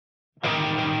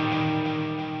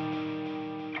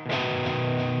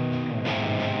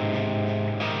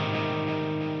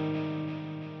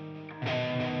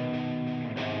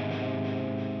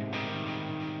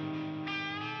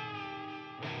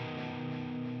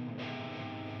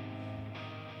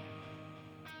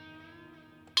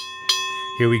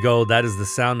Here we go. That is the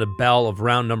sound of bell of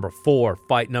round number 4,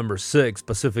 fight number 6,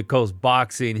 Pacific Coast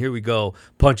Boxing. Here we go.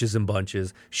 Punches and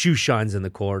bunches, shoe shines in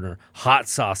the corner, hot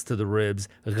sauce to the ribs,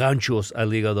 ganchos al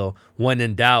hígado. When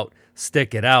in doubt,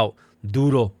 stick it out.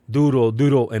 Duro, duro,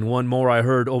 duro. And one more I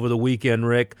heard over the weekend,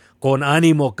 Rick. Con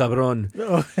ánimo, cabrón.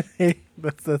 Oh,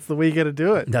 that's the way you got to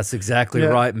do it. That's exactly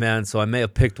right, man. So I may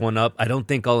have picked one up. I don't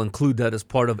think I'll include that as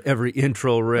part of every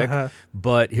intro, Rick.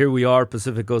 But here we are,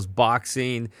 Pacific Coast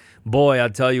Boxing. Boy, I'll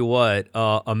tell you what,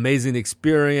 amazing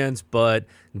experience, but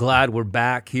glad we're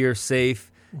back here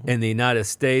safe in the United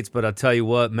States. But I'll tell you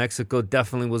what, Mexico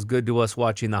definitely was good to us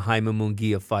watching the Jaime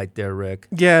Munguia fight there, Rick.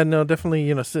 Yeah, no,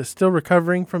 definitely, still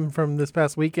recovering from this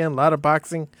past weekend. A lot of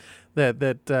boxing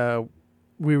that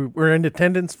we were in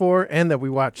attendance for and that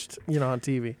we watched, on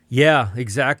TV. Yeah,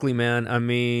 exactly, man. I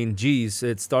mean, geez,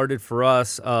 it started for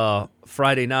us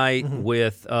Friday night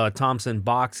with Thompson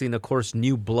Boxing, of course,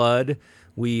 New Blood.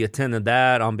 We attended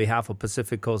that on behalf of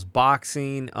Pacific Coast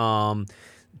Boxing.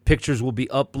 Pictures will be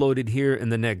uploaded here in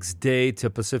the next day to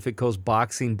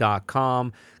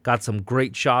PacificCoastBoxing.com. Got some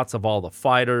great shots of all the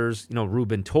fighters.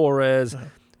 Ruben Torres.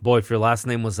 Boy, if your last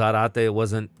name was Zarate, it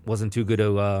wasn't too good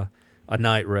a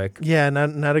night, Rick. Yeah,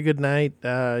 not a good night.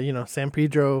 San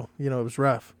Pedro, it was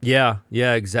rough. Yeah,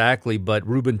 exactly. But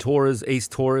Ruben Torres, Ace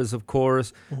Torres, of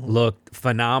course, looked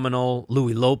phenomenal.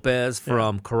 Louis Lopez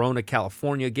from Corona,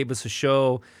 California, gave us a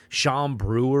show. Sean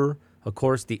Brewer, of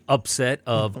course, the upset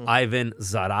of Ivan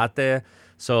Zarate.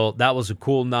 So that was a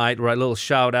cool night, right? Little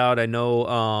shout out. I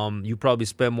know you probably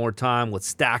spent more time with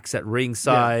Stacks at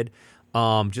ringside.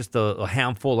 Just a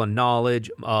handful of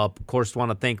knowledge. Of course,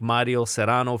 want to thank Mario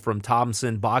Serrano from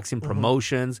Thompson Boxing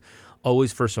Promotions,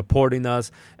 always for supporting us.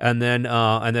 And then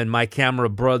my camera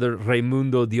brother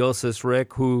Raimundo Dioses,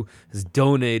 Rick, who has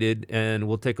donated, and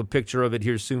we'll take a picture of it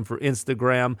here soon for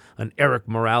Instagram, an Eric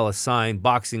Morales signed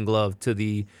boxing glove to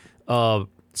the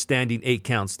Standing 8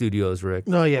 Count Studios, Rick.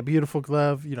 Oh yeah, beautiful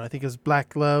glove. I think it's black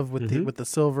glove with the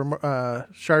silver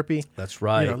Sharpie. That's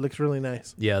right. It looks really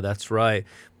nice. Yeah, that's right.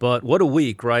 But what a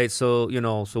week, right? So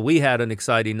so we had an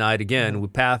exciting night again. We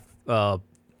passed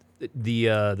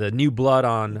the New Blood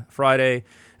on Friday,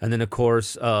 and then of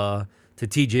course to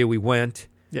TJ we went.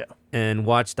 Yeah. And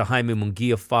watched the Jaime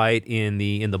Munguia fight in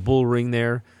the bull ring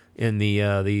there in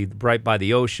the right by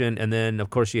the ocean, and then of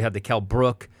course you had the Cal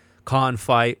Brook Khan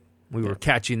fight. We were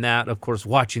catching that, of course,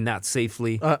 watching that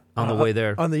safely on the way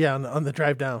there. On the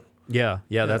drive down. Yeah,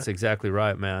 that's exactly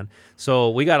right, man.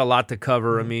 So we got a lot to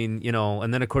cover. I mean,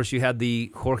 and then, of course, you had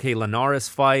the Jorge Linares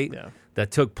fight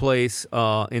that took place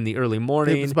in the early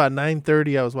morning. It was about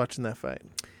 9:30. I was watching that fight.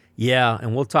 Yeah,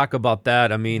 and we'll talk about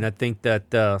that. I mean, I think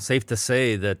that safe to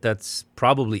say that that's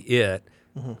probably it.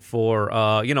 For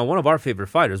one of our favorite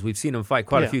fighters. We've seen him fight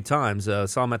quite a few times.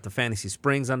 Saw him at the Fantasy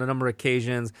Springs on a number of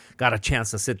occasions. Got a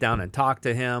chance to sit down and talk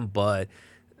to him, but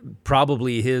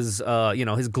probably his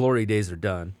glory days are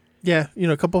done. Yeah,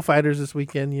 a couple fighters this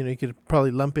weekend. You could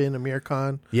probably lump in Amir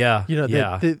Khan. Yeah,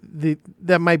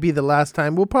 that might be the last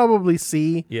time we'll probably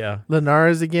see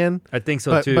Linares again. I think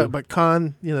so too. But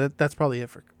Khan, that's probably it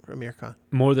for Amir Khan.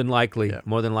 More than likely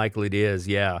it is,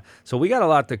 yeah. So we got a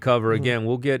lot to cover. Again,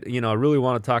 we'll get, I really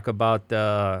want to talk about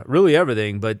really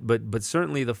everything, but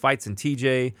certainly the fights in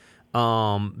TJ,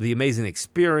 the amazing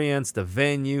experience, the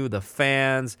venue, the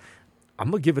fans. I'm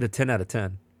going to give it a 10 out of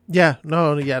 10. Yeah,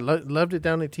 loved it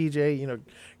down at TJ,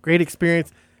 great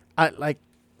experience. I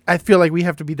feel like we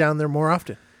have to be down there more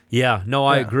often. Yeah, no,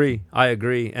 I agree.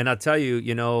 And I'll tell you,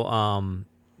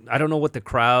 I don't know what the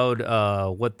crowd,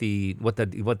 what the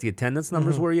attendance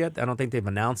numbers were yet. I don't think they've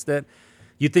announced it.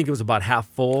 You think it was about half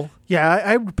full? Yeah,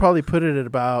 I would probably put it at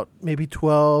about maybe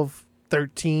 12,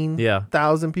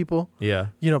 13,000 people. Yeah.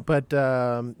 But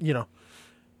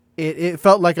it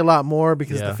felt like a lot more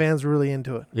because the fans were really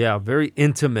into it. Yeah, very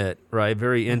intimate, right?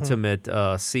 Very intimate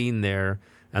scene there,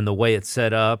 and the way it's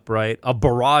set up, right? A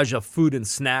barrage of food and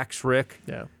snacks, Rick.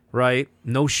 Yeah. Right?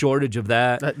 No shortage of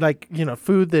that.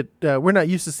 Food that we're not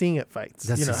used to seeing at fights.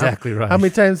 That's exactly right. How many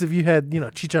times have you had,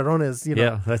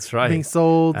 chicharrones, that's right. being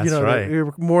sold, That's right.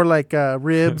 They're more like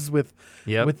ribs with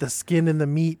the skin and the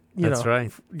meat, that's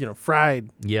right.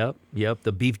 Fried. Yep.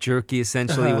 The beef jerky,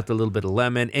 essentially, with a little bit of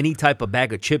lemon. Any type of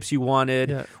bag of chips you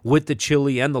wanted, with the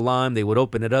chili and the lime, they would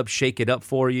open it up, shake it up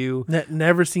for you.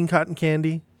 Never seen cotton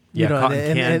candy.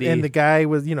 Cotton candy. And the guy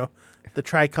was, the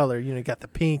tricolor, you got the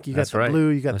pink, you got the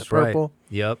blue, you got the purple.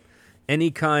 Right.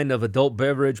 any kind of adult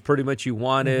beverage, pretty much you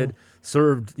wanted,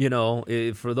 served.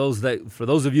 For those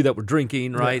of you that were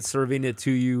drinking, right, serving it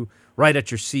to you right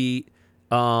at your seat,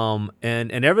 and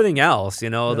everything else.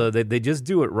 They just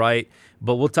do it right.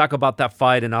 But we'll talk about that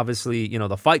fight and obviously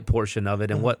the fight portion of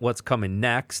it and what's coming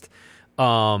next.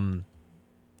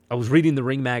 I was reading the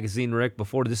Ring magazine, Rick,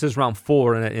 before. This is round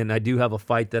 4, and I do have a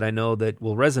fight that I know that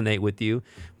will resonate with you.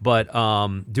 But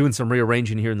doing some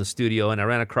rearranging here in the studio, and I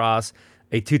ran across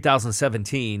a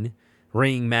 2017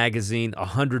 Ring magazine,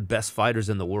 100 best fighters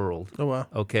in the world. Oh, wow.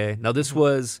 Okay. Now, this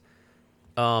was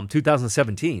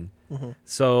 2017.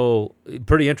 So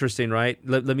pretty interesting, right?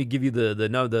 Let me give you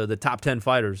the top 10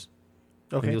 fighters.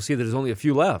 Okay. And you'll see that there's only a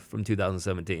few left from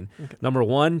 2017. Okay. Number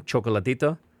 1,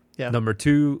 Chocolatito. Yeah. Number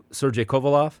 2, Sergey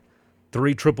Kovalev.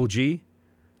 3, Triple G.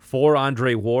 4,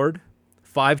 Andre Ward.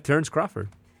 5, Terrence Crawford.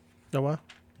 Oh, wow.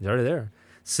 He's already there.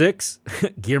 6,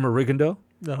 Guillermo Rigondeaux.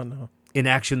 No. In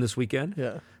action this weekend.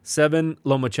 Yeah. 7,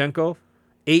 Lomachenko.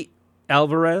 8,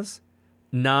 Alvarez.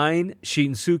 9,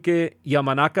 Shinsuke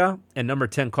Yamanaka. And number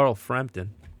 10, Carl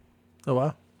Frampton. Oh,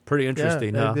 wow. Pretty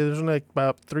interesting, huh? There's only like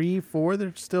about 3, 4 that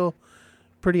are still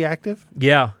pretty active.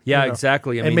 Yeah,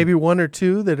 exactly. And maybe 1 or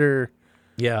 2 that are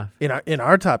yeah in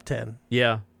our top 10.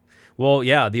 Yeah. Well,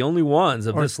 yeah, the only ones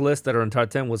of this list that are in top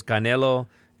 10 was Canelo,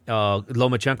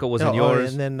 Lomachenko was in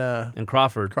yours, and then and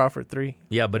Crawford. Crawford 3.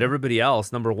 Yeah, but everybody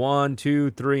else, number 1,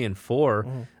 2, 3, and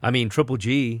 4. I mean, Triple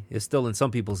G is still in some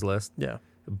people's list. Yeah.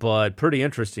 But pretty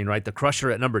interesting, right? The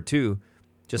Crusher at number 2,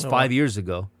 just 5 years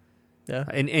ago. Yeah.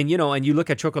 And you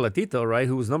look at Chocolatito, right,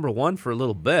 who was number 1 for a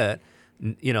little bit.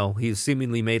 He's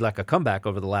seemingly made like a comeback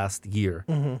over the last year.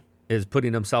 Is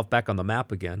putting himself back on the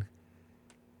map again.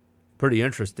 Pretty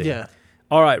interesting. Yeah.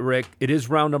 All right, Rick, it is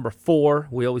round number 4.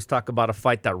 We always talk about a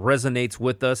fight that resonates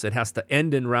with us. It has to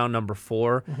end in round number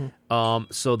 4.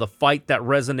 So the fight that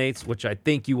resonates, which I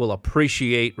think you will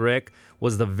appreciate, Rick,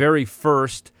 was the very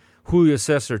first Julio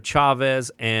Cesar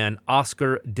Chavez and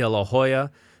Oscar De La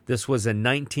Hoya. This was in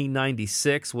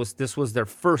 1996. This was their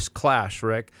first clash,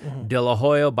 Rick. De La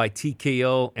Hoya by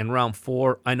TKO in round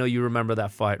 4. I know you remember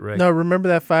that fight, Rick. No, remember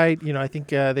that fight. I think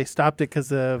they stopped it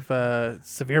because of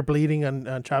severe bleeding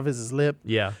on Chavez's lip.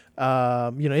 Yeah.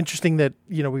 Interesting that,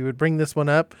 we would bring this one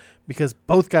up because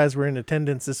both guys were in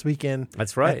attendance this weekend.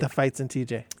 That's right. At the fights in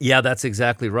TJ. Yeah, that's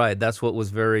exactly right. That's what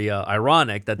was very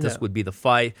ironic that this would be the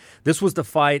fight. This was the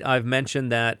fight I've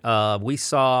mentioned that we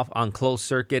saw on closed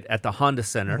circuit at the Honda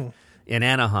Center in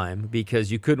Anaheim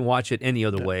because you couldn't watch it any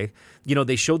other way.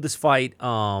 They showed this fight,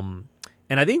 and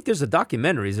I think there's a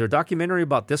documentary. Is there a documentary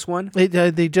about this one?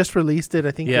 They just released it.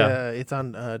 I think it's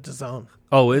on DAZN.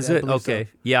 Oh, is it? I Okay. so.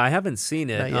 Yeah, I haven't seen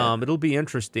it. It'll be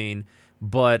interesting.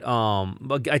 But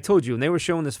I told you, when they were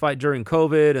showing this fight during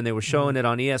COVID and they were showing it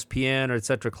on ESPN or et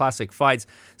cetera, classic fights.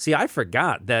 See, I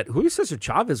forgot that Julio Cesar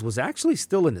Chavez was actually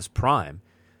still in his prime.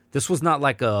 This was not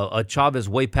like a Chavez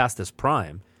way past his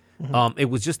prime. It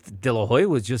was just De La Hoya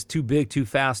was just too big, too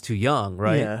fast, too young,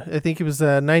 right? Yeah, I think it was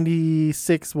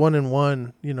 96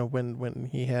 1-1. When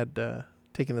he had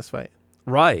taken this fight.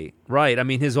 Right. I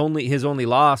mean, his only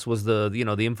loss was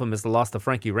the infamous loss to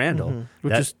Frankie Randall,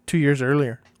 which is 2 years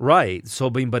earlier. Right.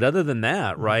 So, but other than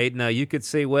that, right now you could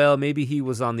say, well, maybe he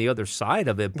was on the other side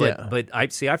of it, but I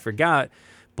forgot.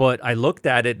 But I looked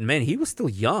at it, and man, he was still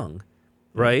young,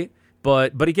 right?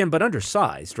 But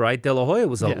undersized, right? De La Hoya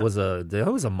was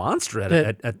a monster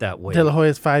at that weight. De La Hoya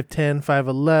is 5'10",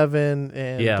 5'11",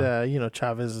 and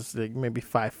Chavez is like maybe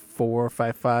 5'4",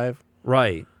 5'5".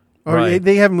 Right. Or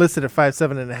they have him listed at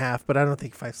 5'7.5", but I don't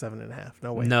think 5'7.5".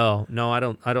 No way. No, I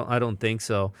don't think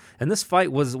so. And this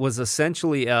fight was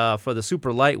essentially for the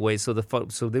super lightweight. So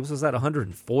this was at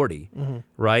 140,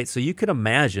 right? So you could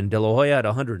imagine De La Hoya at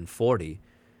 140,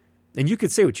 and you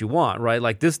could say what you want, right?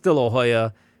 Like this De La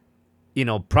Hoya,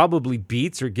 probably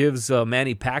beats or gives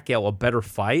Manny Pacquiao a better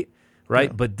fight, right?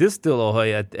 Yeah. But this De La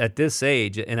Hoya at this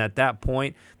age and at that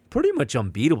point, pretty much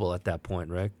unbeatable at that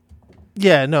point, Rick.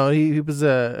 Yeah, no, he was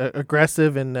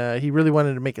aggressive, and he really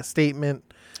wanted to make a statement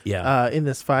in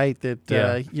this fight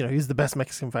that, he's the best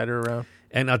Mexican fighter around.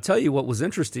 And I'll tell you what was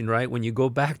interesting, right? When you go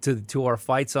back to our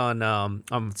fights on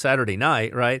Saturday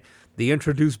night, right? They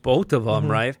introduced both of them,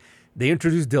 right? They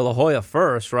introduced De La Hoya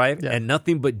first, right? Yeah. And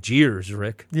nothing but jeers,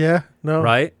 Rick. Yeah, no.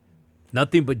 Right?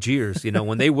 Nothing but jeers.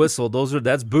 When they whistle,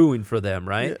 that's booing for them,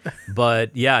 right? Yeah.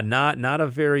 But not a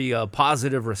very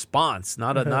positive response,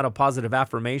 not a positive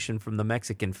affirmation from the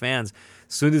Mexican fans.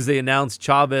 As soon as they announced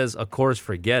Chavez, of course,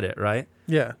 forget it, right?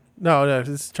 Yeah. No,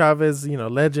 it's Chavez,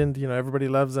 legend. Everybody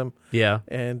loves him. Yeah.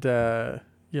 And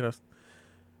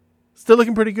still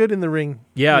looking pretty good in the ring.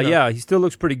 Yeah, you know. yeah, he still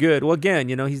looks pretty good. Well, again,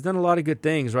 he's done a lot of good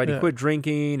things, right? Yeah. He quit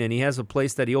drinking, and he has a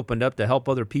place that he opened up to help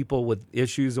other people with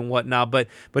issues and whatnot. But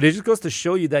it just goes to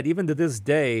show you that even to this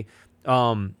day,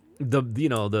 the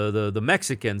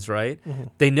Mexicans, right?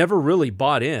 They never really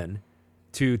bought in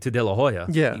to De La Hoya,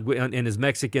 Yeah. and his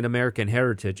Mexican American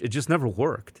heritage. It just never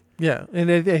worked. Yeah, and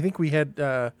I think we had,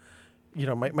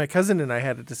 my cousin and I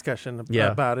had a discussion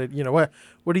Yeah. about it.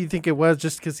 What do you think it was?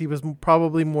 Just because he was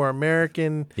probably more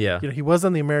American. Yeah. He was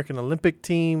on the American Olympic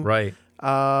team. Right.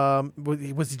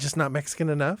 Was he just not Mexican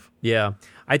enough? Yeah,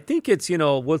 I think it's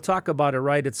we'll talk about it,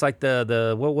 right? It's like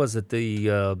the what was it,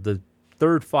 the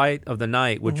third fight of the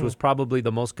night, which was probably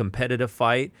the most competitive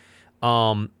fight.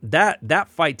 That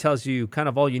fight tells you kind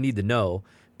of all you need to know,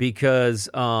 because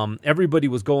everybody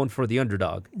was going for the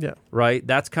underdog. Yeah. Right?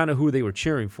 That's kind of who they were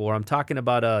cheering for. I'm talking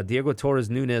about Diego Torres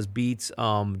Nunez beats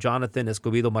Jonathan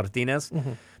Escobedo Martinez.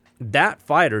 That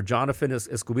fighter, Jonathan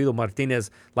Escobedo Martinez,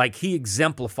 like, he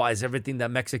exemplifies everything that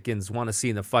Mexicans want to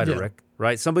see in the fighter, Yeah. Rick,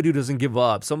 right? Somebody who doesn't give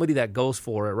up, somebody that goes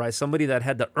for it, right? Somebody that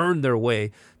had to earn their way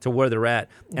to where they're at.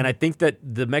 And I think that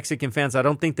the Mexican fans, I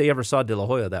don't think they ever saw De La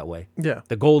Hoya that way. Yeah.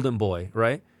 The golden boy,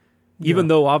 right? Even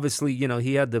though obviously,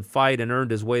 he had to fight and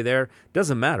earned his way there,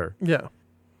 doesn't matter. Yeah.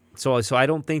 So I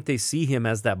don't think they see him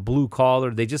as that blue collar.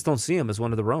 They just don't see him as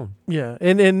one of their own. Yeah.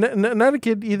 And not a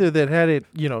kid either that had it,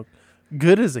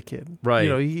 good as a kid.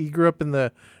 Right. He grew up in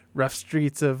the rough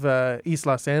streets of East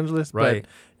Los Angeles. Right. But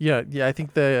yeah, I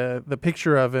think the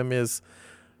picture of him is,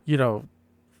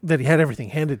 that he had everything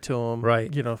handed to him.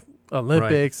 Right.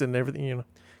 Olympics and everything,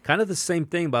 Kind of the same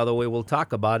thing, by the way. We'll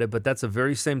talk about it, but that's the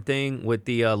very same thing with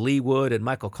the Lee Wood and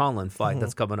Michael Conlan fight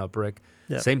that's coming up, Rick.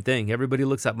 Yeah. Same thing. Everybody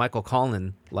looks at Michael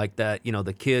Conlan like that,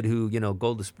 the kid who,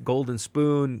 golden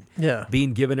spoon, Yeah.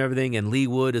 being given everything, and Lee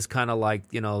Wood is kind of like,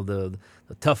 the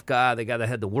tough guy, the guy that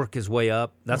had to work his way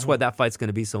up. That's why that fight's going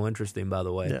to be so interesting, by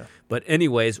the way. Yeah. But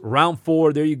anyways, round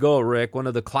 4, there you go, Rick. One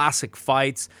of the classic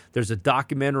fights. There's a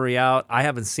documentary out. I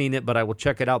haven't seen it, but I will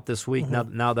check it out this week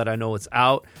now that I know it's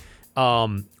out.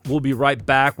 We'll be right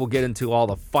back. We'll get into all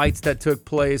the fights that took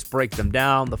place, break them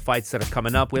down, the fights that are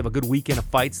coming up. We have a good weekend of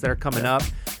fights that are coming up.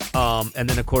 And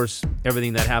then, of course,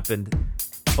 everything that happened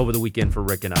over the weekend for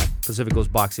Rick and I. Pacific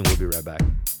Coast Boxing. We'll be right back.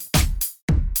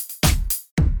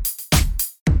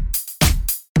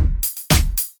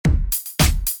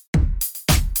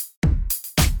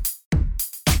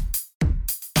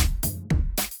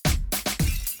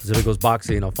 Pacific Coast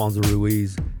Boxing, Alfonso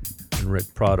Ruiz and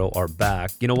Rick Prado are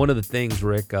back. One of the things,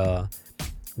 Rick,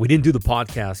 we didn't do the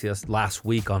podcast last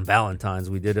week on Valentine's.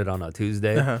 We did it on a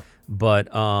Tuesday, but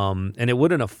and it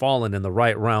wouldn't have fallen in the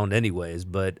right round anyways.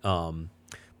 But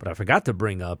I forgot to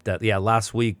bring up that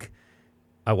last week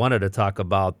I wanted to talk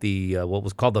about the what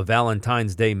was called the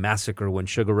Valentine's Day Massacre, when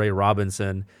Sugar Ray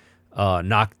Robinson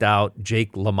knocked out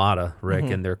Jake LaMotta, Rick,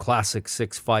 in their classic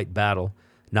 6-fight battle.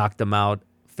 Knocked him out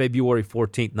February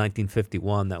 14th,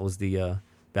 1951. That was the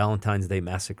Valentine's Day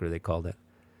Massacre, they called it.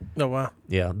 Oh, wow.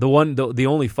 Yeah, the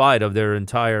only fight of their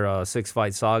entire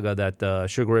 6-fight saga that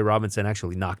Sugar Ray Robinson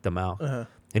actually knocked him out. And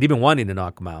he'd been wanting to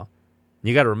knock him out.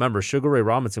 You got to remember, Sugar Ray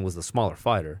Robinson was the smaller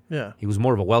fighter. Yeah. He was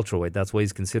more of a welterweight. That's why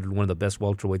he's considered one of the best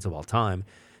welterweights of all time.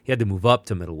 He had to move up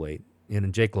to middleweight,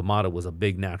 and Jake LaMotta was a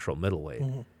big natural middleweight.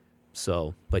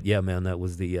 So, but yeah, man, that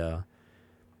was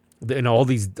all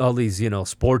these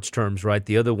sports terms, right?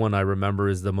 The other one I remember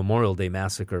is the Memorial Day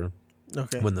Massacre.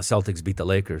 Okay. When the Celtics beat the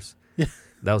Lakers. Yeah.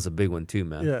 That was a big one too,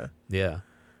 man. Yeah. Yeah.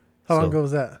 How long ago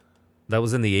was that? That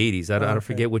was in the 80s. I don't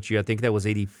forget which year. I think that was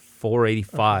 84,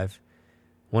 85.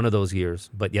 One of those years.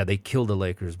 But yeah, they killed the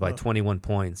Lakers by 21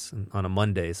 points on a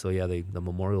Monday. So yeah, the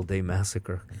Memorial Day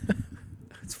Massacre.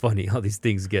 It's funny how these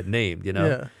things get named,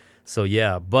 Yeah. So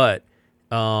yeah, but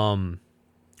we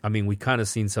kind of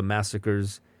seen some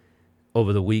massacres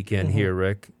over the weekend here,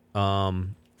 Rick.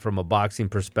 From a boxing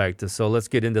perspective. So let's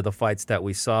get into the fights that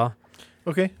we saw.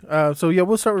 Okay.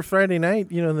 We'll start with Friday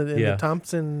night. In the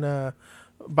Thompson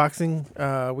boxing,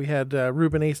 we had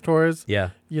Ruben Ace Torres.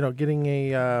 Yeah. Getting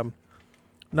a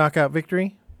knockout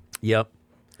victory. Yep.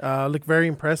 Looked very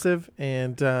impressive,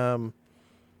 and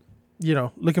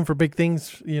looking for big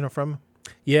things. From.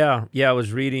 Yeah. I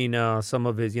was reading some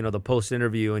of his, the post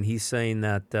interview, and he's saying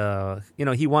that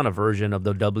he won a version of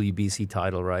the WBC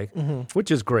title, right?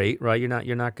 Which is great, right?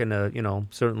 You're not gonna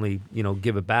certainly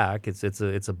give it back. It's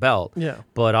a belt. Yeah.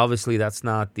 But obviously that's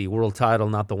not the world title,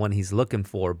 not the one he's looking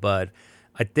for. But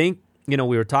I think we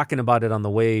were talking about it on the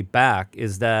way back.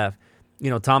 Is that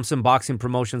Thompson Boxing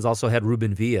Promotions also had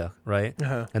Ruben Villa, right?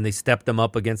 Uh-huh. And they stepped him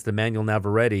up against Emmanuel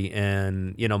Navarrete.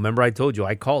 And, remember I told you,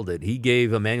 I called it. He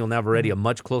gave Emmanuel Navarrete a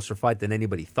much closer fight than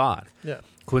anybody thought. Yeah.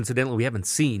 Coincidentally, we haven't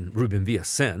seen Ruben Villa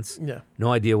since. Yeah.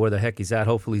 No idea where the heck he's at.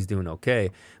 Hopefully he's doing okay.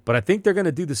 But I think they're going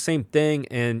to do the same thing.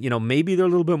 And, maybe they're a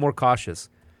little bit more cautious.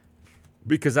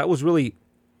 Because that was really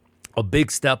a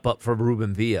big step up for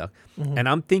Ruben Villa. Mm-hmm. And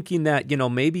I'm thinking that,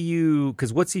 maybe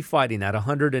because what's he fighting at,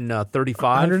 135?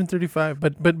 135,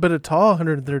 but a tall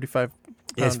 135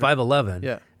 Yeah, it's 5'11".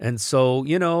 Yeah. And so,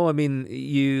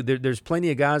 there's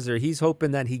plenty of guys there. He's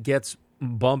hoping that he gets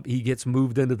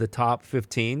moved into the top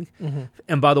 15. Mm-hmm.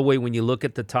 And by the way, when you look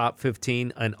at the top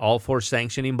 15 and all 4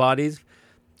 sanctioning bodies,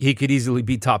 he could easily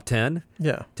be top 10.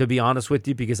 Yeah. To be honest with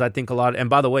you, because I think and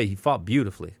by the way, he fought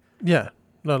beautifully. Yeah.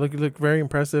 No, look very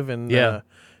impressive. And, yeah.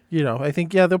 I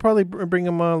think, they'll probably bring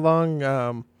him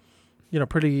along,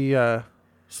 pretty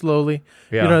slowly.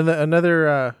 Yeah.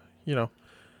 Another,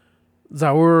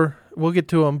 Zaur, we'll get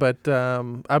to him, but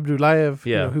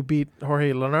Abdulayev, who beat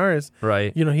Jorge Linares,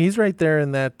 right? He's right there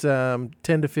in that 10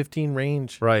 to 15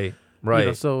 range, right?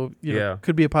 So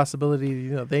could be a possibility.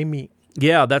 They meet.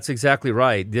 Yeah, that's exactly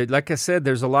right. Like I said,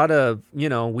 there's a lot of we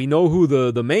know who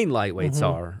the main lightweights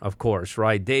are, of course,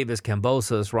 right? Davis,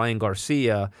 Kambosos, Ryan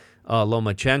Garcia,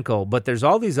 Lomachenko, but there's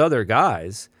all these other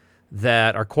guys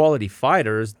that are quality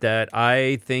fighters that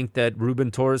I think that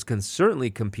Ruben Torres can certainly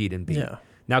compete and beat. Yeah.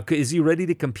 Now, is he ready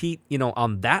to compete,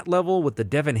 on that level with the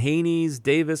Devin Haney's,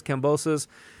 Davis, Kambosos,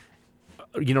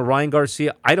 Ryan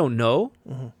Garcia? I don't know.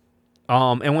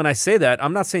 Mm-hmm. And when I say that,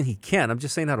 I'm not saying he can. I'm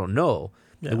just saying I don't know,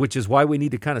 which is why we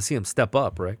need to kind of see him step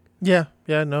up, right? Yeah,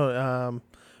 no.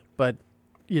 But,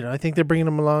 I think they're bringing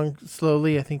him along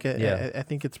slowly. I think I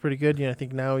think it's pretty good. I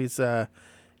think now he's 18-0,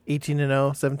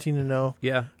 17-0.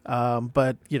 Yeah.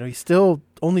 But, he's still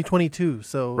only 22.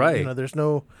 So, right. There's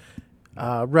no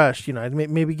rush. I'd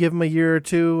maybe give him a year or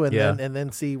two and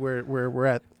then see where we're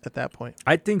at that point.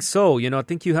 I think so. I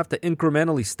think you have to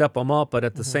incrementally step him up, but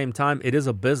at the same time, it is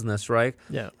a business, right?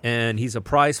 Yeah. And he's a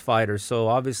prize fighter, so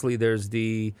obviously there's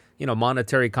the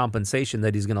monetary compensation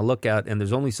that he's going to look at, and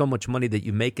there's only so much money that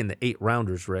you make in the 8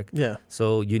 rounders, Rick. Yeah.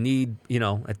 So you need,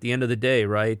 at the end of the day,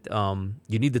 right?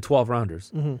 You need the 12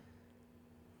 rounders. Mm-hmm.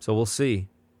 So we'll see.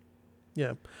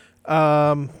 Yeah.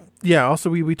 Yeah. Also,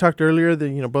 we talked earlier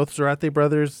that both Zarate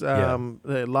brothers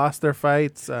they lost their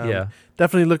fights.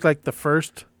 Definitely looked like the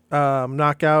first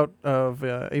knockout of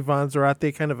Ivan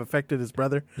Zarate kind of affected his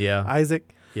brother. Yeah.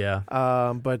 Isaac. Yeah.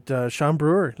 But Sean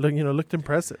Brewer looked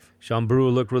impressive. Sean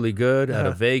Brewer looked really good out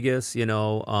of Vegas. He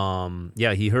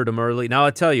hurt him early. Now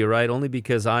I tell you, right? Only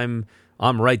because I'm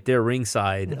right there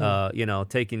ringside.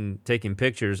 Taking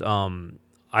pictures. Ivan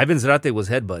Zarate was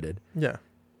headbutted. Yeah.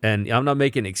 And I'm not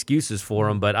making excuses for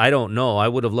him, but I don't know. I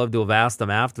would have loved to have asked him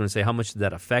after and say, how much did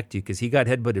that affect you? Because he got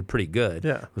headbutted pretty good.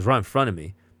 Yeah. It was right in front of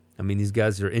me. I mean, these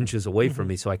guys are inches away from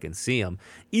me so I can see them.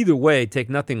 Either way,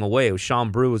 take nothing away. It was Sean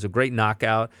Brewer. It was a great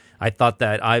knockout. I thought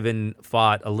that Ivan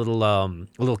fought a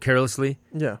little carelessly.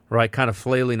 Yeah. Right, kind of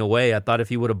flailing away. I thought if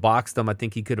he would have boxed him, I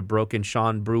think he could have broken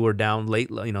Sean Brewer down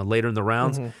later in the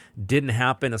rounds. Didn't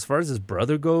happen. As far as his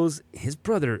brother goes,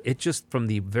 it just from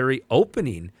the very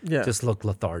opening just looked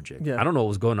lethargic. Yeah. I don't know what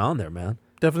was going on there, man.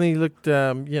 Definitely looked,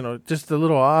 just a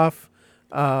little off.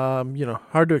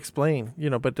 Hard to explain,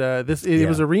 but it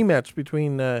was a rematch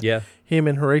between him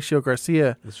and Horacio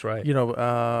Garcia. That's right.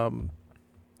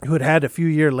 Who had a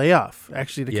few-year layoff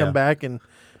actually to come back and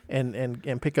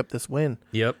pick up this win.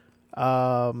 Yep.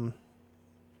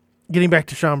 Getting back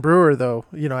to Sean Brewer, though,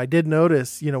 I did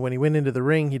notice, when he went into the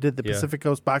ring, he did the Pacific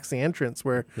Coast boxing entrance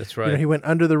where that's right. He went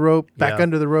under the rope, back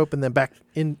under the rope, and then back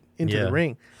into the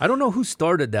ring. I don't know who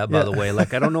started that, by the way.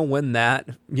 Like, I don't know when that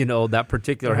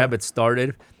particular habit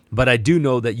started, but I do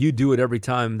know that you do it every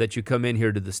time that you come in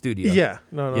here to the studio. Yeah,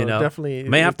 no, definitely.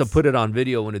 May have to put it on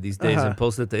video one of these days and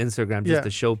post it to Instagram just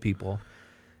to show people.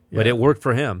 But it worked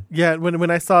for him. Yeah,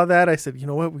 when I saw that, I said, you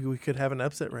know what, we could have an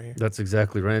upset right here. That's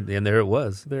exactly right, and there it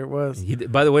was. There it was.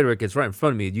 By the way, Rick, it's right in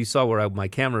front of me. You saw where my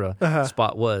camera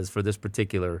spot was for this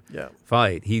particular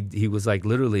fight. He was like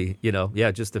literally,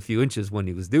 just a few inches when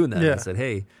he was doing that. Yeah. I said,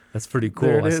 hey, that's pretty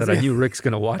cool. I said, I knew Rick's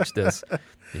going to watch this,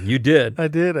 and you did. I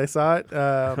did. I saw it.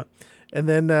 And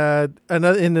then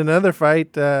in another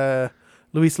fight,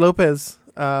 Luis Lopez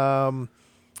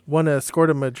scored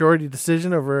a majority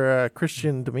decision over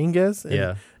Christian Dominguez.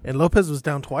 And Lopez was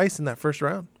down twice in that first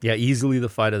round. Yeah, easily the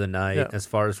fight of the night as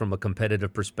far as from a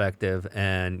competitive perspective.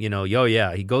 And,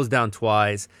 he goes down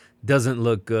twice, doesn't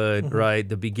look good, right?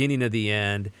 The beginning of the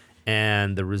end,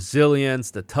 and the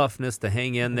resilience, the toughness to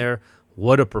hang in there.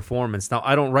 What a performance. Now,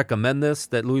 I don't recommend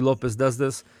that Luis Lopez does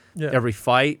this, every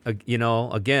fight. Again,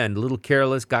 a little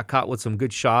careless, got caught with some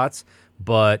good shots,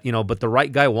 but the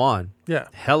right guy won. Yeah.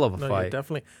 Hell of a fight. Yeah,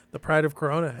 definitely. The pride of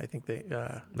Corona, I think they...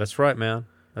 That's right, man.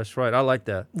 That's right. I like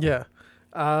that. Yeah.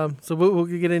 So we'll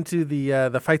get into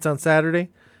the fights on Saturday.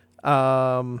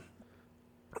 We'll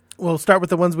start with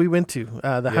the ones we went to.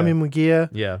 Jaime Munguia,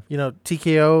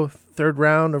 TKO, third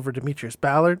round over Demetrius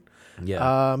Ballard.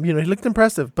 Yeah. He looked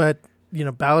impressive, but,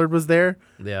 Ballard was there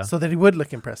so that he would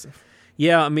look impressive.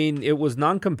 Yeah, I mean, it was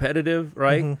non-competitive,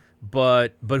 right? Mm-hmm.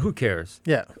 But who cares?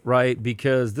 Yeah. Right?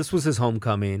 Because this was his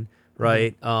homecoming,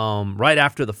 right? Mm-hmm. Right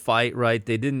after the fight, right?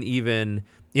 They didn't even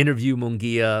interview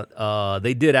Munguia.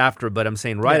 They did after, but I'm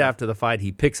saying after the fight,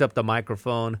 he picks up the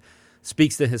microphone,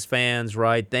 speaks to his fans,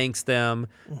 right? Thanks them.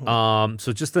 Mm-hmm.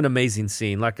 So just an amazing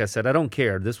scene. Like I said, I don't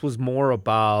care. This was more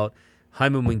about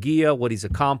Jaime Munguia, what he's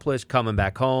accomplished, coming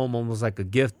back home, almost like a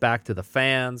gift back to the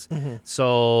fans. Mm-hmm.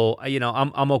 So,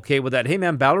 I'm okay with that. Hey,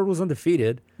 man, Ballard was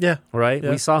undefeated. Yeah. Right? Yeah.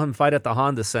 We saw him fight at the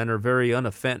Honda Center, very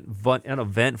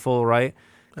uneventful, right?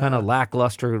 Kind of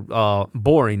lackluster.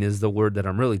 Boring is the word that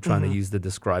I'm really trying to use to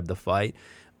describe the fight.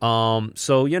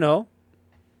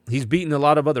 He's beaten a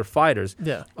lot of other fighters.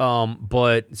 Yeah.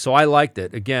 But so I liked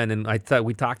it again, and I thought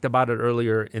we talked about it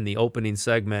earlier in the opening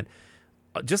segment.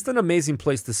 Just an amazing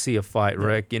place to see a fight,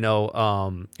 Rick.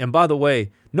 And by the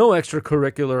way, no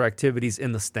extracurricular activities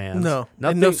in the stands. No,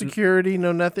 nothing, and no security,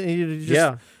 no nothing. You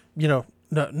just,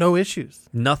 no issues.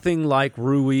 Nothing like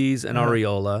Ruiz and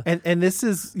Arreola. And this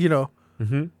is,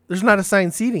 there's not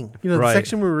assigned seating. The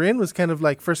section we were in was kind of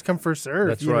like first come, first serve.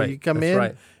 That's right. You come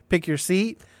in, pick your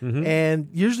seat, and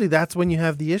usually that's when you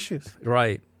have the issues.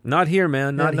 Right. Not here,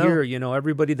 man. Not here.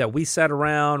 Everybody that we sat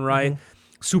around, right?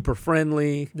 Super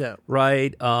friendly. Yeah.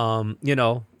 Right. Kind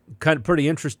of pretty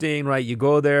interesting, right? You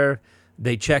go there,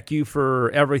 they check you for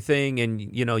everything, and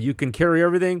you can carry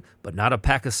everything, but not a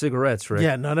pack of cigarettes, right?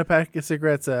 Yeah, not a pack of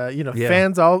cigarettes.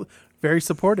 Fans all very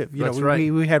supportive. That's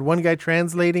right. We had one guy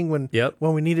translating when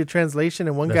we needed translation,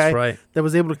 and one guy that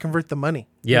was able to convert the money.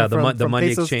 Yeah, the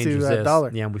money exchange to is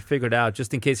dollar. Yeah, we figured out,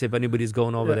 just in case if anybody's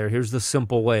going over there, here's the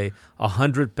simple way: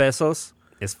 100 pesos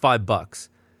is $5.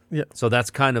 Yeah. So that's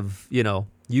kind of,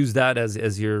 use that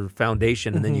as your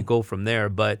foundation, and then you go from there.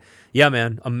 But yeah,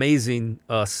 man, amazing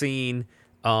scene.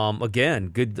 Again,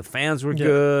 good. The fans were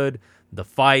good. The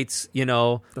fights,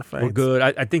 were good.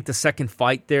 I think the second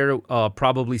fight there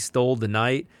probably stole the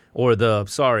night, or the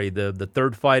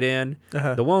third fight in.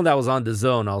 The one that was on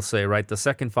DAZN, I'll say, right? The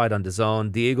second fight on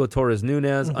DAZN, Diego Torres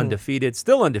Nunez,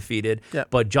 still undefeated,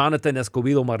 but Jonathan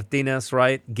Escobedo Martinez,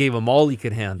 right, gave him all he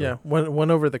could handle. Yeah,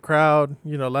 won over the crowd.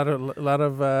 A lot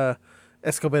of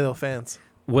Escobedo fans.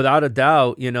 Without a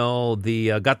doubt,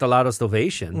 got the loudest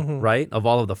ovation, right, of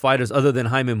all of the fighters other than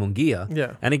Jaime Munguia.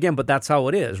 Yeah. And again, but that's how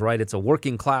it is, right? It's a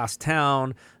working class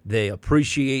town. They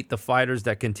appreciate the fighters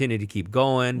that continue to keep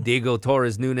going. Diego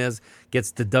Torres Nunez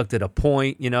gets deducted a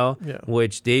point,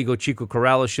 which Diego Chico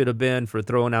Corrales should have been for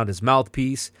throwing out his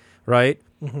mouthpiece, right?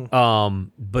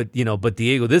 But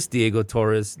Diego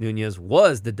Torres Nunez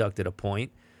was deducted a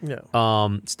point. Yeah.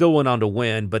 Still went on to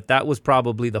win, but that was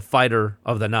probably the fighter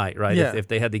of the night, right? Yeah. If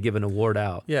they had to give an award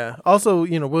out. Yeah. Also,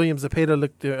 William Zepeda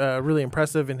looked really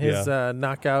impressive in his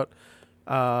knockout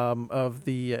of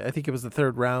the, I think it was the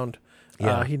third round.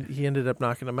 Yeah. He ended up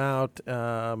knocking him out,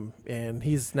 and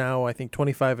he's now, I think,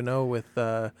 25-0 with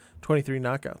 23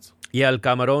 knockouts. Yeah, El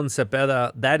Camarón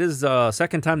Zepeda, that is the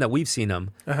second time that we've seen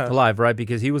him live, right?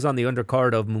 Because he was on the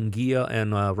undercard of Munguia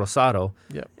and Rosado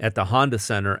at the Honda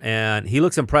Center, and he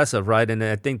looks impressive, right? And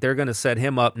I think they're going to set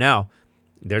him up now.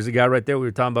 There's a guy right there. We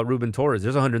were talking about Ruben Torres.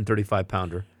 There's a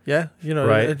 135-pounder. Yeah,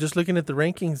 right? Just looking at the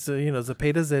rankings,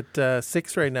 Zepeda's at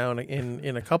 6 right now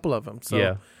in a couple of them.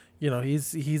 So,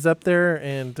 he's up there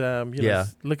and,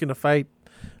 looking to fight,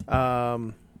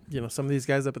 some of these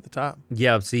guys up at the top.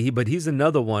 Yeah, but he's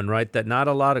another one, right, that not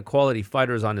a lot of quality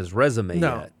fighters on his resume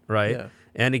yet, right? Yeah.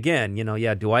 And again,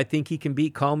 do I think he can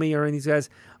beat Comey or any of these guys?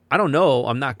 I don't know.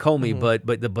 I'm not Comey, but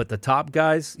the top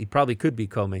guys, he probably could beat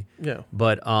Comey. Yeah.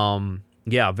 But,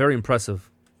 very impressive.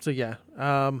 So, yeah.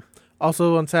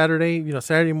 Also on Saturday,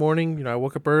 Saturday morning, I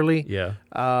woke up early. Yeah.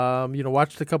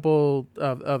 Watched a couple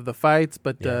of the fights,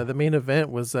 but the main event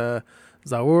was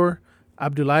Zaur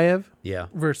Abdulayev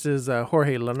versus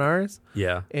Jorge Linares.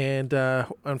 Yeah. And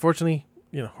unfortunately,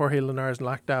 Jorge Linares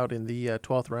knocked out in the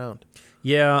 12th round.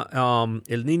 Yeah.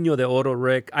 El Niño de Oro,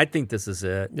 Rick, I think this is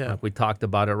it. Yeah. Like we talked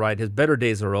about it, right? His better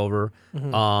days are over.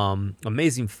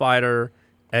 Amazing fighter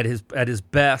at his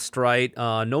best, right?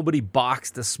 Nobody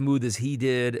boxed as smooth as he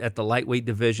did at the lightweight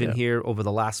division here over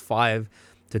the last 5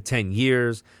 to 10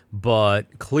 years.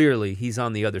 But clearly, he's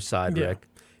on the other side, Rick.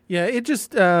 Yeah, it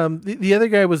just the other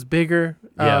guy was bigger.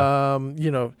 Yeah.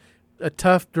 A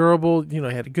tough, durable. He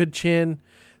had a good chin,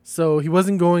 so he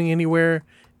wasn't going anywhere.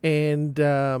 And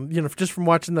just from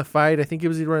watching the fight, I think it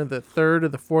was either in the third or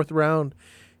the fourth round,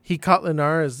 he caught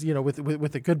Linares,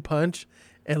 with a good punch,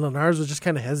 and Linares was just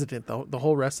kind of hesitant the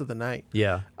whole rest of the night.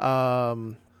 Yeah.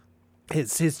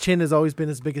 His chin has always been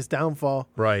his biggest downfall.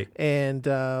 Right. And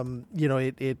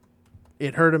it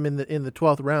hurt him in the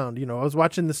 12th round. I was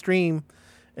watching the stream,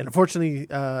 and unfortunately,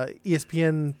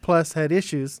 ESPN Plus had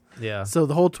issues. Yeah. So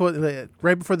the whole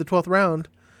right before the 12th round,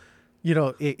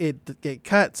 it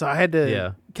cut. So I had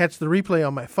to catch the replay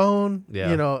on my phone.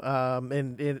 Yeah.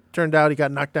 And it turned out he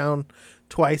got knocked down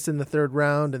twice in the third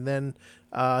round, and then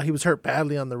he was hurt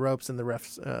badly on the ropes, and the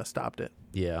refs stopped it.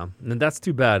 Yeah, and that's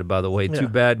too bad, by the way. Yeah. Too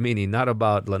bad meaning not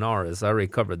about Linares. I already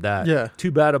covered that. Yeah.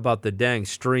 Too bad about the dang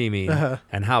streaming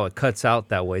and how it cuts out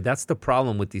that way. That's the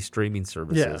problem with these streaming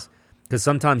services. Because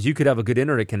sometimes you could have a good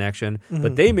internet connection,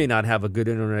 but they may not have a good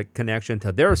internet connection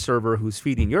to their server who's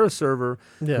feeding your server,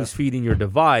 who's feeding your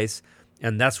device,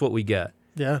 and that's what we get.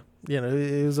 Yeah,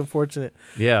 it was unfortunate.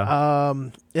 Yeah.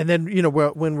 And then,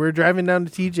 when we're driving down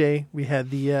to TJ, we had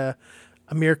the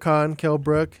Amir Khan, Kell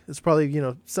Brook. It's probably,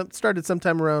 started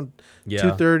sometime around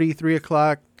 2:30, 3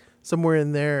 o'clock, somewhere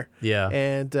in there. Yeah.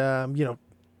 And,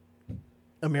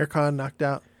 Amir Khan knocked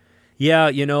out. Yeah,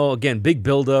 again, big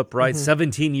buildup, right?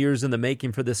 17 years in the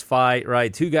making for this fight,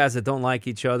 right? Two guys that don't like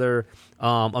each other.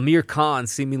 Amir Khan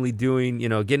seemingly doing,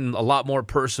 getting a lot more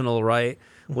personal, right,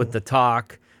 with the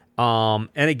talk. And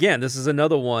again, this is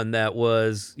another one that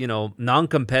was,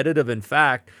 non-competitive. In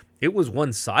fact, it was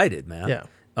one-sided, man. Yeah.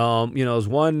 It was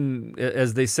one,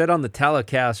 as they said on the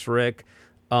telecast, Rick,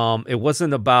 it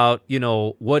wasn't about,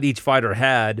 what each fighter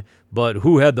had, but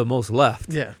who had the most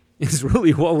left. Yeah. Is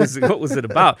really what was it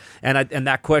about? And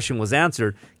that question was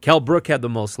answered. Kell Brook had the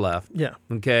most left. Yeah.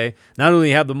 Okay. Not only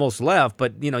have the most left,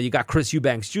 but you got Chris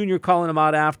Eubanks Jr. calling him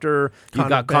out after. You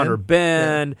got Conor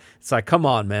Benn. Yeah. It's like, come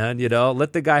on, man.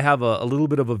 Let the guy have a little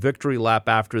bit of a victory lap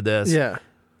after this. Yeah.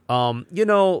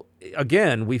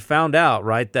 Again, we found out,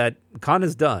 right, that Khan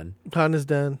is done. Khan is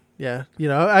done. Yeah.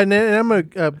 And I'm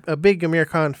a big Amir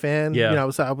Khan fan. Yeah.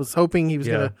 I was hoping he was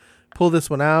gonna pull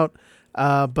this one out.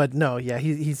 But no,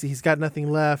 he's got nothing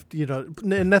left,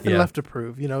 nothing left to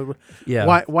prove,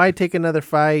 Why take another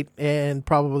fight and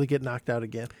probably get knocked out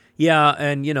again? Yeah,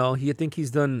 and you think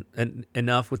he's done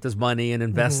enough with his money and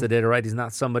invested it, right? He's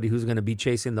not somebody who's going to be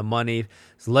chasing the money.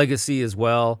 His legacy is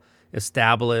well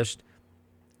established.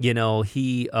 He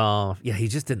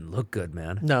just didn't look good,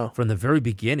 man. No, from the very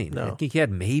beginning. No. I think he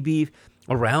had maybe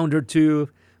a round or two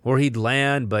where he'd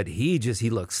land, but he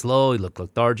looked slow, he looked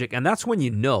lethargic, and that's when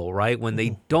right? When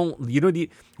they don't,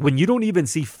 when you don't even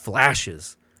see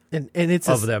flashes and it's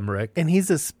of them, Rick. And he's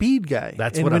a speed guy.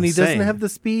 That's and what when I'm he saying. doesn't have the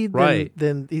speed, right.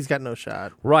 then he's got no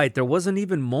shot. Right. There wasn't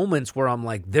even moments where I'm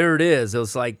like, there it is. It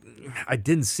was like, I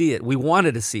didn't see it. We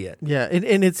wanted to see it. Yeah,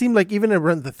 and it seemed like even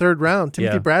around the third round,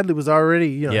 Timothy Bradley was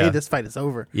already, hey, this fight is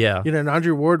over. Yeah. And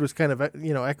Andre Ward was kind of,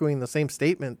 echoing the same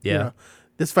statement. Yeah.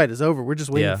 This fight is over. We're just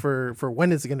waiting for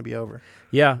when is it going to be over.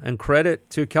 Yeah, and credit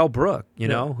to Kell Brook,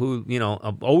 who,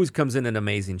 always comes in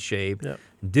amazing shape,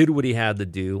 did what he had to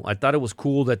do. I thought it was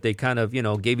cool that they kind of,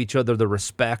 gave each other the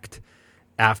respect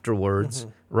afterwards,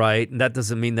 right? And that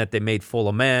doesn't mean that they made full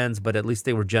amends, but at least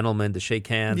they were gentlemen to shake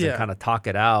hands and kind of talk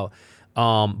it out.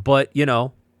 But,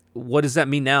 what does that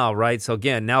mean now, right? So,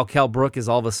 again, now Kell Brook is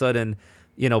all of a sudden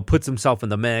puts himself in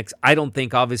the mix. I don't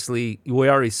think, obviously, we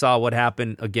already saw what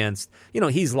happened against,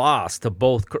 he's lost to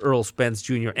both Errol Spence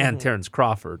Jr. and Terrence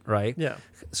Crawford, right? Yeah.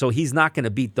 So he's not going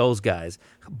to beat those guys.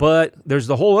 But there's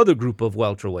the whole other group of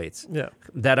welterweights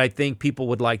that I think people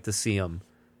would like to see him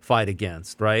fight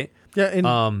against, right? Yeah, and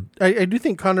I do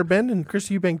think Conor Benn and Chris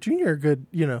Eubank Jr. are good,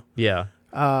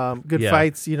 good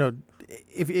fights,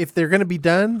 if they're going to be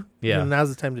done, now's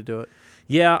the time to do it.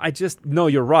 Yeah, no,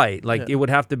 you're right. Like, it would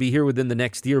have to be here within the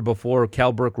next year before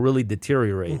Kell Brook really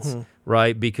deteriorates,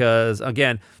 right? Because,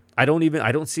 again, I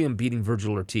don't see him beating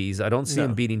Virgil Ortiz. I don't see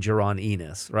him beating Jaron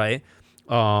Enos, right?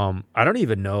 I don't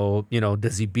even know,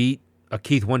 does he beat a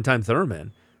Keith One-Time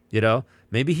Thurman?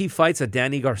 Maybe he fights a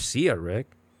Danny Garcia,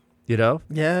 Rick,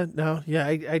 Yeah, no, yeah,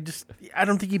 I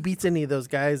don't think he beats any of those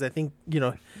guys. I think,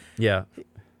 Yeah.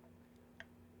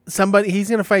 He's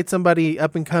going to fight somebody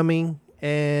up and coming,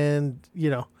 and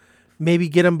maybe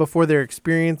get them before their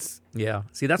experience. Yeah.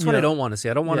 See, that's what I don't want to see.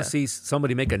 I don't want to see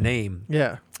somebody make a name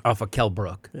off of Kell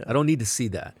Brook. I don't need to see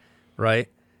that, right?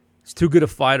 He's too good a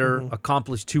fighter,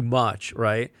 accomplished too much,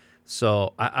 right?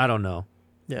 So I don't know.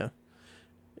 Yeah.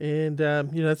 And,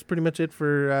 that's pretty much it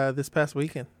for this past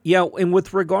weekend. Yeah, and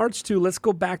with regards to, let's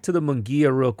go back to the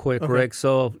Munguia real quick, okay. Rick.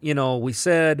 So, we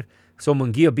said,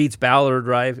 Munguia beats Ballard,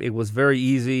 right? It was very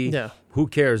easy. Yeah. Who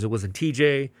cares? It was a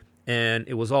TJ, and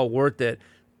it was all worth it.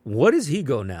 What does he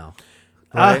go now?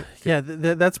 Right?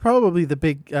 That's probably the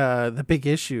big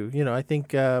issue. I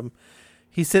think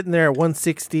he's sitting there at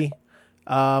 160.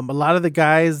 A lot of the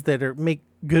guys that make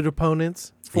good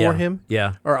opponents for him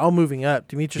are all moving up.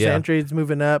 Demetrius Andrade's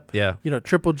moving up. Yeah.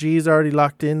 Triple G's already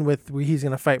locked in with he's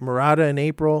going to fight Murata in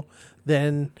April.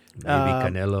 Then maybe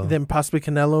Canelo. Then possibly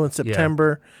Canelo in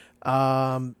September.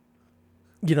 The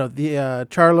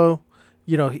Charlo,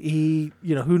 he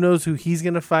who knows who he's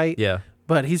going to fight. Yeah.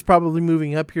 But he's probably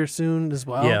moving up here soon as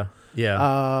well. Yeah.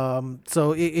 Yeah.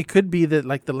 So it could be that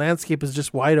like the landscape is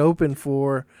just wide open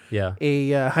for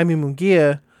a Jaime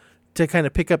Munguia to kind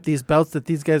of pick up these belts that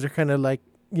these guys are kind of like,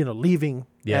 leaving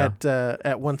at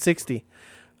 160.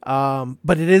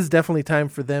 But it is definitely time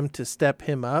for them to step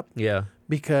him up. Yeah.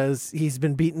 Because he's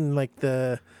been beaten like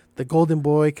the Golden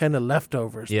Boy kind of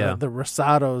leftovers. Yeah. The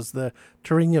Rosados, the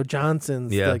Torino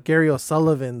Johnsons, the Gary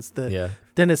O'Sullivans, the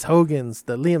Dennis Hogans,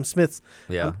 the Liam Smiths.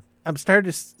 Yeah. I'm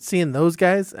starting to seeing those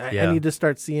guys. I need to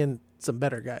start seeing some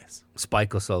better guys.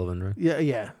 Spike O'Sullivan, right?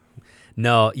 Yeah.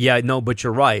 No, but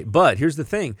you're right. But here's the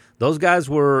thing. Those guys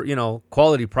were,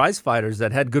 quality prize fighters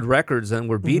that had good records and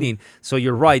were beating. Mm-hmm. So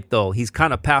you're right, though. He's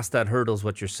kind of past that hurdle is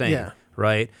what you're saying,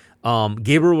 right?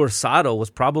 Gabriel Rosado was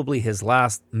probably his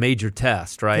last major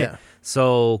test, right? Yeah.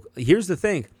 So here's the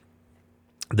thing.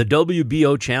 The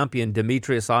WBO champion,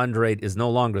 Demetrius Andrade, is no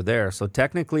longer there. So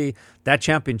technically, that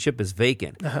championship is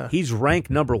vacant. Uh-huh. He's ranked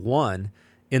number 1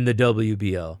 in the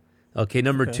WBO. Okay,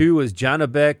 number 2 is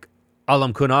Janabek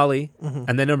Alamkunali,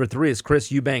 and then number 3 is Chris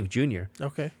Eubank Jr.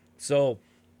 Okay. So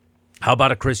how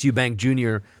about a Chris Eubank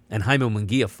Jr. and Jaime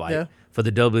Munguia fight for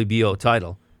the WBO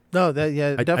title? No,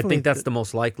 definitely. I think that's the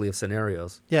most likely of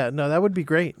scenarios. Yeah, no, that would be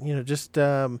great.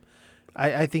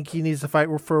 I think he needs to fight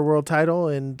for a world title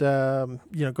and,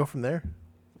 go from there.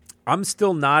 I'm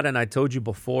still not, and I told you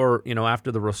before,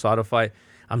 after the Rosado fight,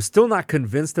 I'm still not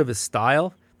convinced of his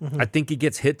style. Mm-hmm. I think he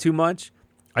gets hit too much.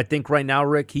 I think right now,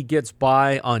 Rick, he gets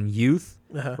by on youth,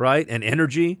 right, and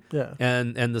energy,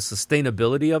 and the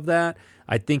sustainability of that.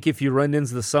 I think if you run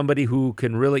into somebody who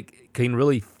can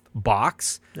really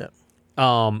box,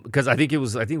 because I think it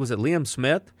was Liam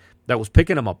Smith that was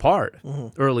picking him apart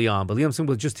early on, but Liam Smith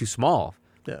was just too small.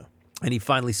 Yeah. And he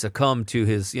finally succumbed to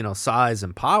his, size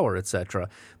and power, etc.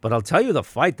 But I'll tell you, the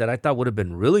fight that I thought would have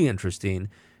been really interesting,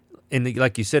 and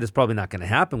like you said, it's probably not going to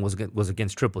happen, was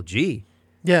against Triple G.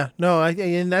 Yeah, no,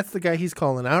 and that's the guy he's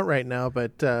calling out right now.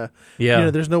 But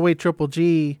there's no way Triple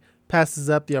G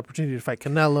passes up the opportunity to fight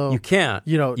Canelo. You can't.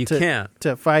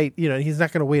 To fight. He's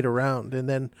not going to wait around. And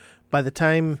then by the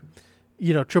time,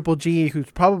 Triple G,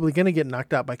 who's probably going to get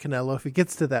knocked out by Canelo if he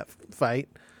gets to that fight.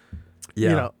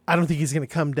 I don't think he's going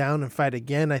to come down and fight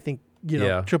again. I think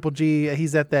Triple G,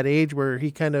 he's at that age where he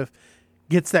kind of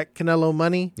gets that Canelo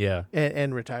money.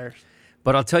 And retires.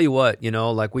 But I'll tell you what,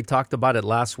 like we talked about it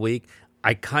last week.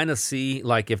 I kind of see,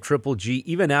 like, if Triple G,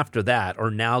 even after that,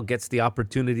 or now gets the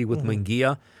opportunity with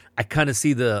Munguia, I kind of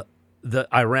see the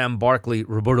Iran Barkley,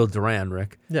 Roberto Duran,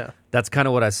 Rick. Yeah. That's kind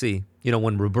of what I see.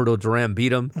 When Roberto Duran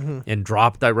beat him and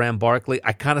dropped Iran Barkley,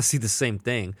 I kind of see the same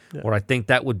thing, where I think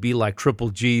that would be like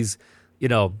Triple G's,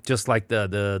 just like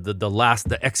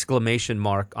the exclamation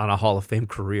mark on a Hall of Fame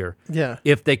career. Yeah.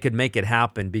 If they could make it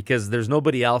happen, because there's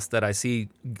nobody else that I see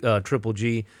Triple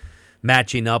G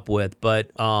matching up with, but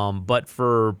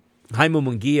for Jaime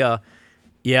Munguia,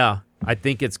 I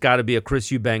think it's got to be a Chris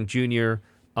Eubank Jr.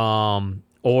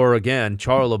 Or again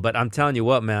Charlo. But I'm telling you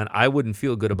what, man, I wouldn't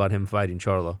feel good about him fighting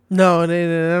Charlo. No, and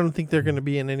I don't think they're going to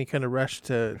be in any kind of rush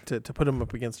to put him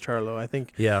up against Charlo. I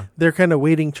think they're kind of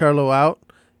waiting Charlo out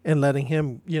and letting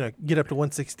him get up to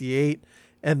 168,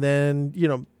 and then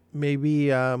maybe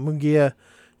Munguia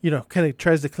kind of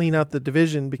tries to clean out the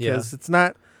division, because it's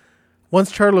not. Once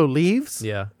Charlo leaves,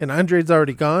 and Andrade's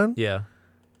already gone,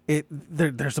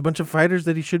 there's a bunch of fighters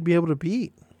that he should be able to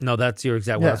beat. No, that's your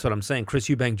exact. That's what I'm saying. Chris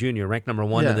Eubank Jr., ranked number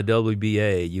 1 in the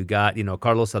WBA. You got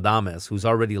Carlos Adames, who's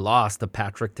already lost to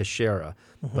Patrick Teixeira,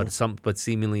 but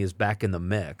seemingly is back in the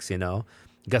mix. You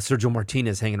got Sergio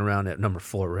Martinez hanging around at number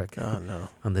 4, Rick. Oh no,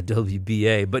 on the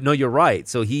WBA. But no, you're right.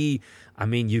 So you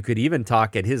could even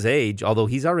talk at his age, although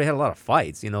he's already had a lot of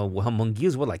fights.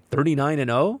 Munguia's like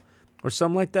 39-0. Or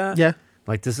something like that. Yeah.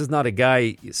 Like, this is not a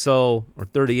guy, or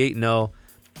 38-0.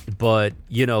 But,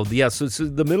 so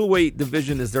the middleweight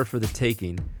division is there for the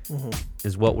taking,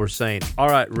 is what we're saying. All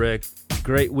right, Rick,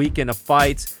 great weekend of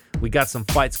fights. We got some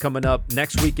fights coming up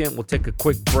next weekend. We'll take a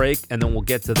quick break, and then we'll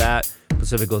get to that.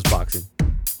 Pacific Coast Boxing.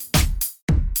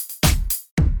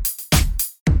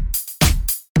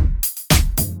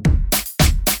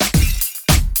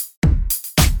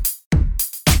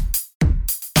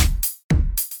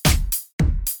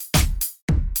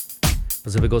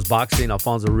 Pacific Coast Boxing,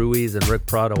 Alfonso Ruiz and Rick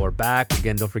Prado are back.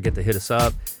 Again, don't forget to hit us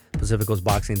up,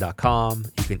 PacificCoastBoxing.com.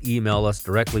 You can email us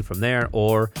directly from there,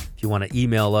 or if you want to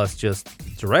email us just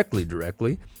directly,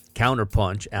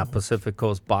 Counterpunch at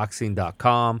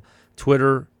PacificCoastBoxing.com,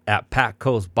 Twitter at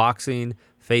PacCoastBoxing,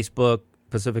 Facebook,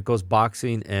 Pacific Coast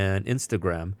Boxing, and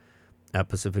Instagram at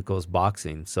Pacific Coast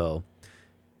Boxing. So,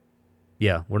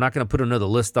 yeah, we're not going to put another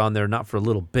list on there, not for a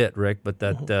little bit, Rick, but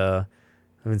that...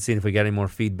 I haven't seen if we got any more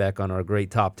feedback on our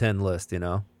great top 10 list,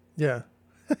 Yeah.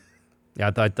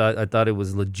 Yeah, I thought it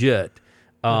was legit.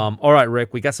 All right,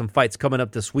 Rick, we got some fights coming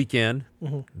up this weekend.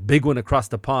 Big one across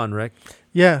the pond, Rick.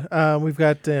 Yeah, we've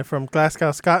got from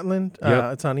Glasgow, Scotland.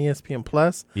 Yep. It's on ESPN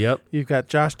Plus. Yep. You've got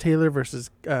Josh Taylor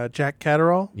versus Jack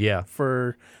Catterall. Yeah.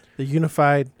 For the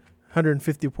unified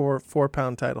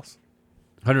 154-pound titles.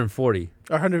 140.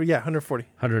 140.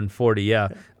 140, yeah.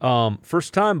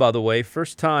 First time, by the way,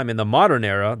 in the modern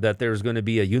era that there's going to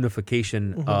be a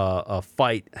unification a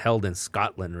fight held in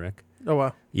Scotland, Rick. Oh,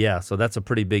 wow. Yeah, so that's a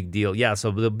pretty big deal. Yeah, so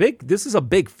this is a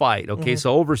big fight, okay?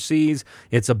 So overseas,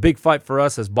 it's a big fight for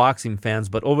us as boxing fans,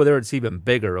 but over there it's even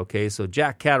bigger, okay? So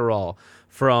Jack Catterall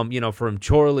from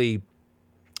Chorley,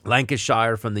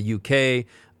 Lancashire from the UK,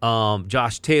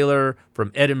 Josh Taylor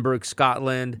from Edinburgh,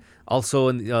 Scotland.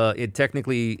 Also,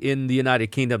 technically in the United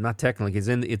Kingdom, not technically,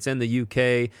 it's in the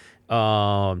UK.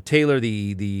 Taylor,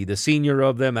 the senior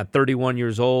of them, at 31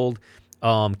 years old.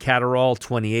 Catterall,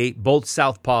 28. Both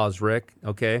southpaws, Rick.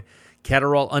 Okay,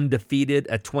 Catterall undefeated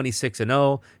at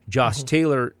 26-0. Josh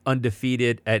Taylor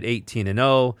undefeated at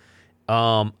 18-0.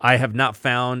 I have not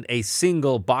found a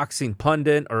single boxing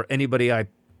pundit or anybody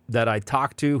that I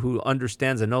talk to who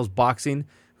understands and knows boxing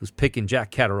who's picking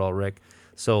Jack Catterall, Rick.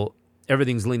 So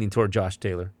everything's leaning toward Josh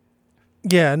Taylor.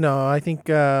 Yeah, no, I think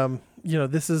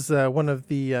this is one of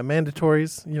the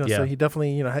mandatories. Yeah. So he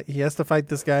definitely he has to fight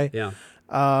this guy. Yeah.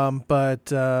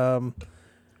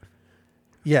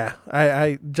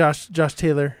 Josh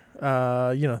Taylor,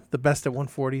 the best at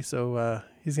 140, so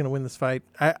he's gonna win this fight.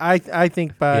 I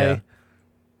think by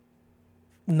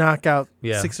knockout,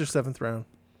 6th or 7th round.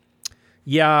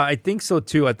 Yeah, I think so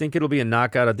too. I think it'll be a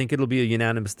knockout. I think it'll be a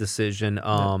unanimous decision.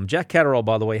 Jack Catterall,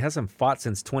 by the way, hasn't fought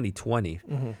since 2020,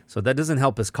 so that doesn't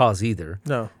help his cause either.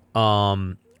 No.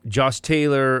 Josh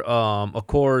Taylor, of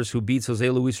course, who beats Jose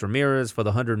Luis Ramirez for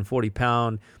the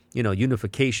 140-pound,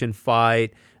 unification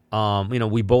fight.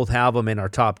 We both have him in our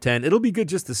top 10. It'll be good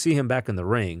just to see him back in the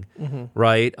ring,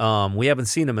 right? We haven't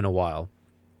seen him in a while.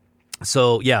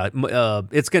 So, yeah,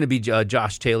 it's going to be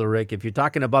Josh Taylor, Rick. If you're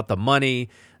talking about the money,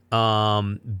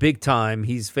 big time,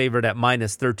 he's favored at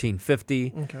minus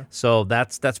 1350. Okay. So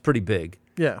that's pretty big.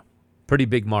 Yeah. Pretty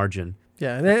big margin.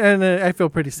 Yeah, and I feel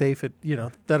pretty safe.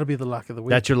 That'll be the lock of the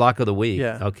week. That's your lock of the week.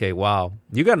 Yeah. Okay, wow.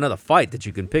 You got another fight that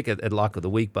you can pick at lock of the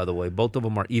week, by the way. Both of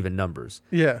them are even numbers.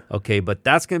 Yeah. Okay, but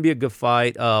that's going to be a good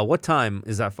fight. What time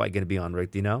is that fight going to be on,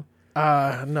 Rick? Do you know?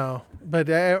 No. But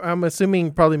I'm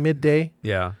assuming probably midday.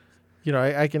 Yeah.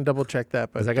 I can double check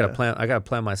that. But I got to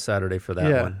plan my Saturday for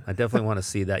that one. I definitely want to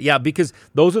see that. Yeah, because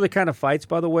those are the kind of fights,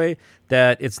 by the way,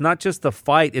 that it's not just the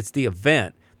fight, it's the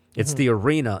event. It's the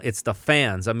arena. It's the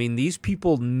fans. I mean, these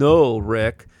people know,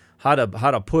 Rick, how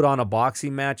to put on a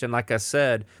boxing match. And like I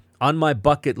said, on my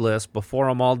bucket list, before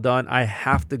I'm all done, I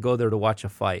have to go there to watch a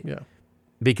fight. Yeah.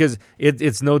 Because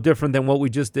it's no different than what we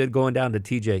just did going down to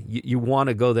TJ. You want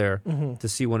to go there to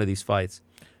see one of these fights.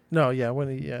 No, yeah.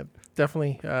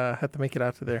 Definitely have to make it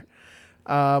out to there.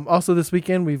 Also this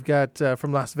weekend, we've got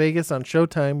from Las Vegas on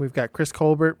Showtime, we've got Chris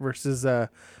Colbert versus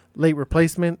late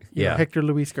replacement, Hector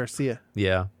Luis Garcia.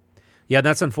 Yeah. Yeah,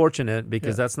 that's unfortunate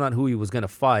because that's not who he was going to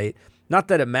fight. Not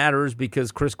that it matters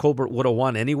because Chris Colbert would have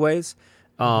won anyways.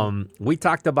 We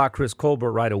talked about Chris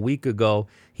Colbert a week ago.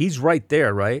 He's right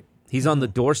there, right? He's on the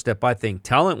doorstep, I think.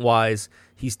 Talent-wise,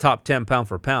 he's top 10 pound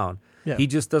for pound. Yeah. He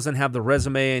just doesn't have the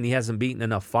resume and he hasn't beaten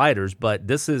enough fighters, but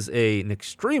this is an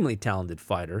extremely talented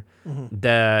fighter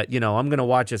that, I'm going to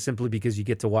watch it simply because you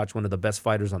get to watch one of the best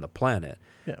fighters on the planet.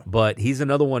 Yeah. But he's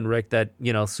another one, Rick, that,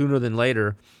 sooner than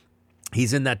later,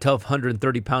 he's in that tough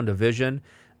 130-pound division.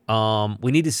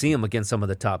 We need to see him against some of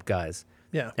the top guys.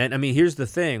 Yeah. And, I mean, here's the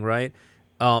thing, right?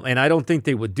 And I don't think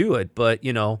they would do it, but,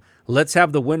 let's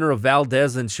have the winner of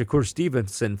Valdez and Shakur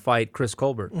Stevenson fight Chris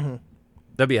Colbert.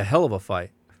 That'd be a hell of a fight.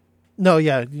 No,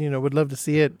 yeah, would love to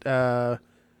see it. The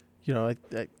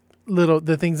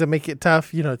things that make it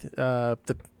tough,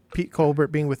 the Pete Colbert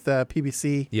being with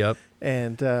PBC. Yep.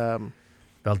 And,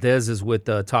 Valdez is with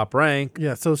Top Rank.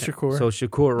 Yeah, so is Shakur. So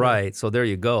Shakur, right. So there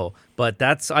you go. But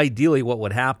that's ideally what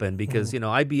would happen because,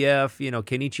 IBF,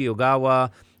 Kenichi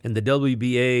Ogawa and the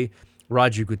WBA,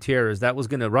 Roger Gutierrez.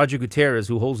 Roger Gutierrez,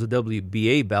 who holds the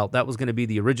WBA belt, that was going to be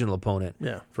the original opponent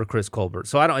for Chris Colbert.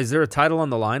 So is there a title on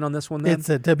the line on this one then? It's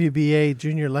a WBA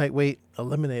junior lightweight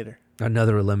eliminator.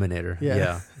 Another eliminator.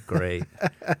 Yeah. Great.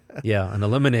 Yeah, an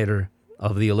eliminator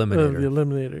of the eliminator. Of the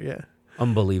eliminator, yeah.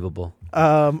 Unbelievable.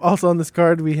 Also on this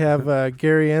card, we have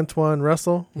Gary Antoine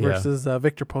Russell versus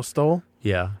Victor Postol.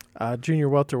 Yeah. Junior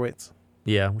welterweights.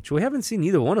 Yeah, which we haven't seen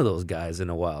either one of those guys in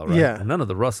a while, right? Yeah. And none of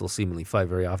the Russells seemingly fight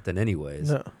very often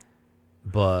anyways. No.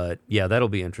 But, yeah, that'll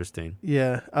be interesting.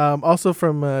 Yeah. Also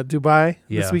from Dubai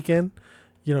this weekend,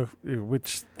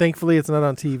 which thankfully it's not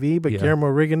on TV, but Guillermo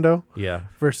Rigondeaux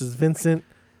versus Vincent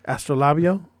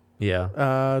Astrolabio.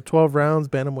 Yeah. 12 rounds,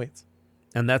 bantamweights.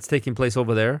 And that's taking place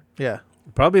over there? Yeah.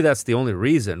 Probably that's the only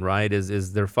reason, right,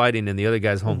 is they're fighting in the other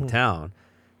guy's hometown.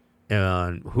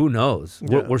 And who knows?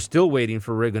 Yeah. We're still waiting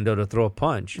for Rigondeaux to throw a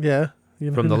punch. Yeah.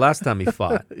 From the last time he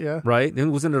fought. Yeah. Right?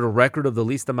 And wasn't it a record of the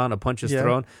least amount of punches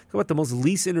thrown? How about the most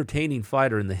least entertaining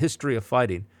fighter in the history of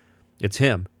fighting? It's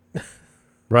him.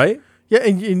 Right? Yeah,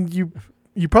 and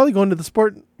you probably go into the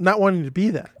sport not wanting to be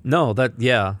that. No,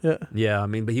 yeah. I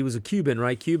mean, but he was a Cuban,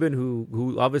 right? Cuban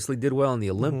who obviously did well in the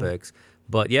Olympics.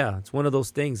 But yeah, it's one of those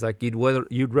things like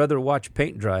you'd rather watch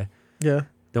paint dry than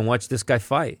watch this guy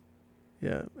fight.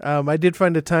 Yeah. I did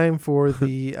find a time for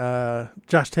the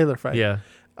Josh Taylor fight. Yeah.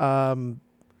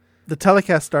 The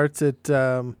telecast starts at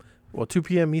 2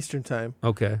 p.m. Eastern time.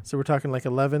 Okay. So we're talking like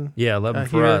 11. Yeah, 11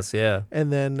 for here. us, yeah.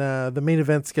 And then the main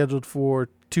event's scheduled for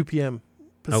 2 p.m.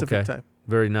 Pacific time.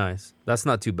 Very nice. That's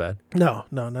not too bad. No,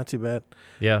 not too bad.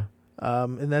 Yeah.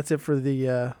 And that's it for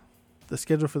the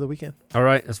schedule for the weekend. All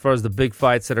right. As far as the big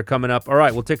fights that are coming up. All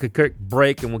right. We'll take a quick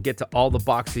break and we'll get to all the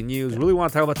boxing news. Really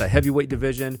want to talk about the heavyweight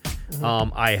division.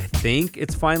 I think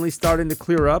it's finally starting to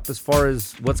clear up as far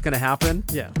as what's going to happen.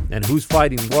 Yeah. And who's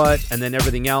fighting what. And then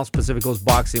everything else. Pacific Coast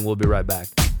Boxing. We'll be right back.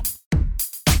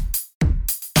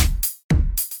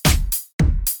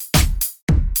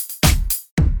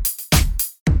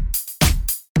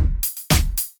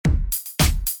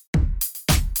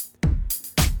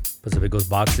 Pacific Coast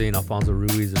Boxing, Alfonso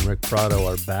Ruiz and Rick Prado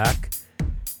are back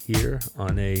here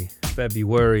on a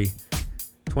February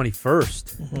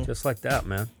 21st. Just like that,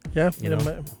 man. Yeah,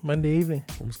 Monday evening.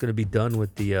 Almost going to be done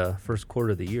with the first quarter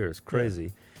of the year. It's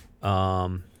crazy. Yeah.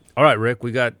 All right, Rick,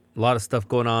 we got a lot of stuff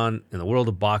going on in the world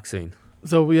of boxing.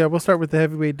 So, we'll start with the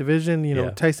heavyweight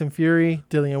division. Tyson Fury,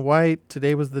 Dillian White.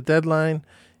 Today was the deadline,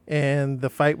 and the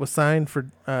fight was signed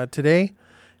for today.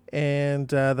 And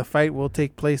the fight will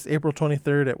take place April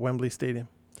 23rd at Wembley Stadium.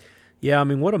 Yeah, I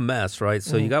mean, what a mess, right?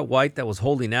 So you got White that was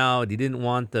holding out. He didn't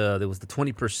want there was the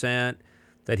 20%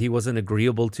 that he wasn't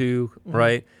agreeable to,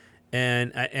 right?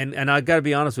 And I got to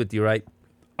be honest with you, right?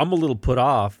 I'm a little put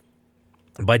off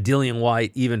by Dillian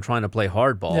White even trying to play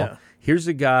hardball. Yeah. Here's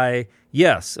a guy,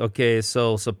 yes, okay,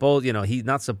 so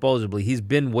he's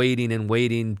been waiting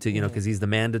to, because he's the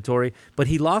mandatory, but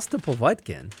he lost to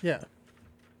Povetkin. Yeah.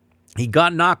 He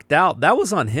got knocked out. That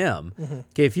was on him.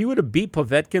 Okay, if he would have beat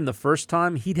Povetkin the first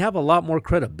time, he'd have a lot more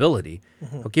credibility.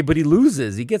 Okay, but he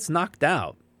loses. He gets knocked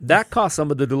out. That cost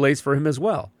some of the delays for him as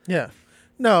well. Yeah.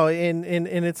 No, and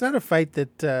it's not a fight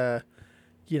that,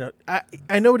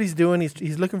 I know what he's doing.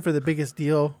 He's looking for the biggest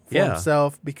deal for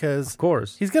himself because of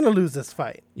course he's going to lose this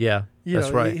fight. Yeah,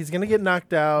 that's right. He's going to get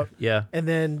knocked out. Yeah. And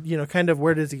then, kind of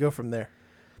where does he go from there?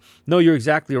 No, you're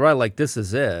exactly right. Like, this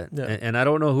is it. Yeah. And I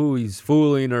don't know who he's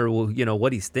fooling or,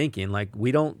 what he's thinking. Like,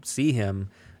 we don't see him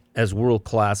as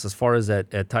world-class as far as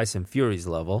at Tyson Fury's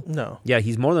level. No. Yeah,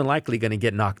 he's more than likely going to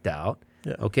get knocked out.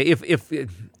 Yeah. Okay,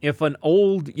 if an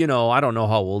old, I don't know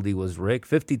how old he was, Rick,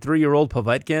 53-year-old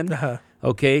Povetkin,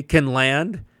 okay, can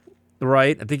land,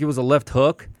 right? I think he was a left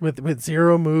hook. With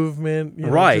zero movement.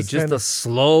 Right, just a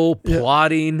slow,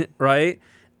 plodding, right?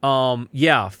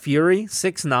 Fury,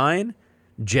 6'9",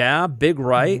 jab, big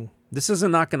right. This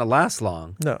isn't not going to last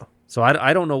long. No. So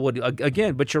I don't know what,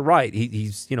 again, but you're right.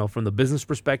 He's, from the business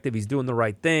perspective, he's doing the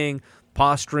right thing,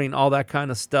 posturing, all that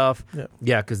kind of stuff.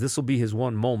 Yeah, because this will be his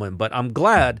one moment. But I'm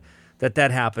glad that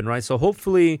happened, right? So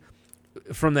hopefully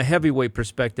from the heavyweight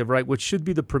perspective, right, which should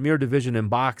be the premier division in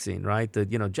boxing, right?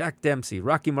 Jack Dempsey,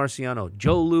 Rocky Marciano,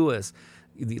 Joe Louis,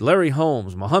 Larry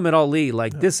Holmes, Muhammad Ali,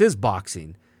 this is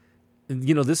boxing.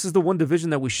 This is the one division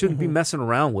that we shouldn't be messing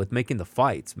around with making the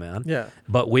fights, man. Yeah.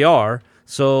 But we are.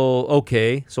 So,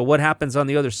 okay. So what happens on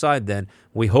the other side then?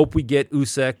 We hope we get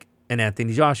Usyk and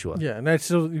Anthony Joshua. Yeah,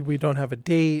 and we don't have a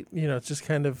date. It's just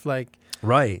kind of like...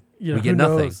 Right. You know, we get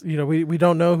nothing. Knows? You know, we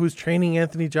don't know who's training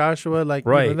Anthony Joshua. Like,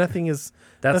 right. You know, nothing's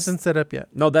set up yet.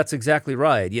 No, that's exactly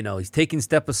right. You know, he's taking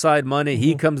step aside money.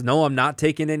 He comes, no, I'm not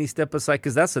taking any step aside,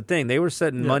 because that's the thing. They were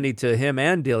setting money to him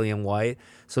and Dillian White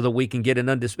so that we can get an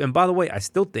undisputed. And by the way, I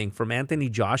still think from Anthony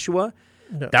Joshua,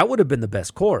 that would have been the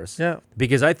best course. Yeah.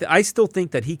 Because I still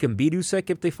think that he can beat Usyk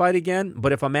if they fight again.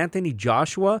 But if I'm Anthony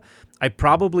Joshua, I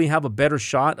probably have a better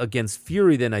shot against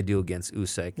Fury than I do against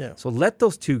Usyk. Yeah. So let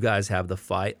those two guys have the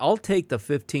fight. I'll take the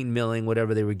 $15 million,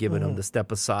 whatever they were giving him, to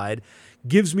step aside.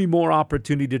 Gives me more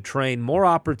opportunity to train, more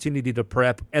opportunity to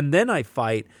prep, and then I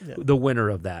fight the winner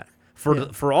of that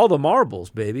for all the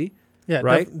marbles, baby. Yeah,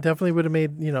 right. Definitely would have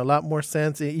made a lot more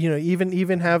sense. You know,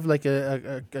 even have like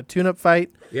a tune-up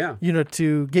fight. Yeah. You know,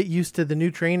 to get used to the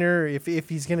new trainer if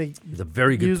he's gonna. It's a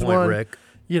very good point, Rick.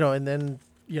 You know, and then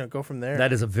go from there.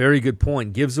 That is a very good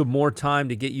point. Gives him more time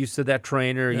to get used to that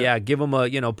trainer. Yeah, give him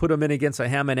put him in against a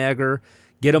Ham and Egger,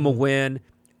 get him a win.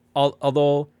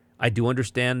 Although I do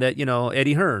understand that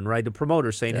Eddie Hearn, right, the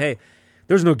promoter, saying, hey,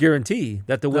 there's no guarantee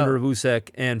that the winner of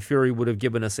Usyk and Fury would have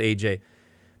given us AJ.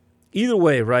 Either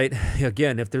way, right,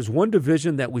 again, if there's one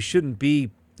division that we shouldn't be,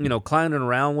 clowning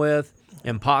around with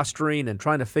and posturing and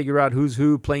trying to figure out who's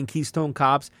who, playing Keystone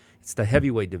Cops, it's the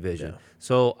heavyweight division. Yeah.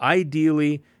 So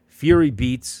ideally, Fury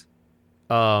beats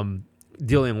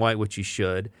Dillian White, which he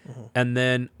should, and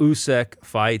then Usyk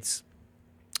fights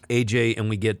AJ, and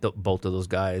we get both of those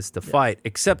guys to fight.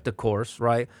 Except, of course,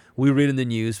 right, we read in the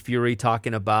news, Fury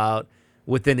talking about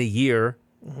within a year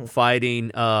fighting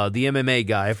the MMA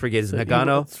guy. I forget his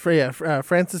Ngannou.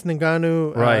 Francis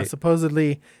Ngannou, right.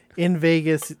 Supposedly in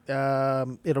Vegas.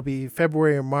 It'll be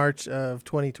February or March of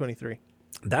 2023.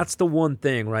 That's the one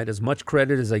thing, right? As much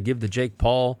credit as I give to Jake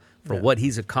Paul for what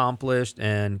he's accomplished,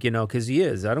 and, because he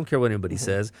is. I don't care what anybody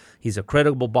says. He's a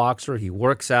credible boxer. He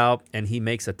works out, and he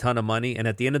makes a ton of money. And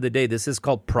at the end of the day, this is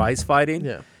called prize fighting.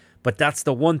 Yeah. But that's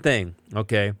the one thing,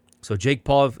 okay? So Jake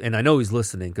Paul, and I know he's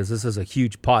listening because this is a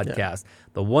huge podcast. Yeah.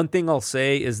 The one thing I'll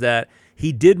say is that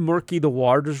he did murky the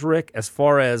waters, Rick, as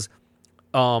far as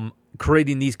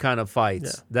creating these kind of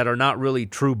fights that are not really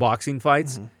true boxing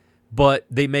fights, but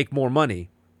they make more money,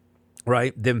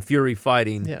 right, than Fury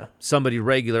fighting somebody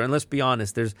regular. And let's be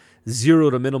honest, there's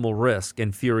zero to minimal risk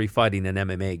in Fury fighting an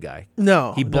MMA guy.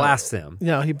 No. He blasts him.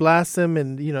 No, he blasts him,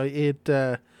 and,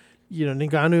 Ngannou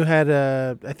had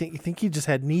I think he just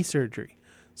had knee surgery.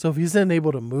 So if he's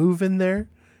unable to move in there,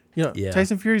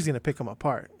 Tyson Fury's going to pick him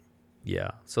apart.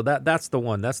 Yeah. So that's the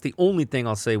one. That's the only thing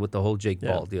I'll say with the whole Jake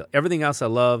Paul deal. Everything else I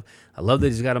love. I love that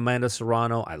he's got Amanda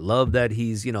Serrano. I love that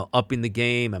he's, upping the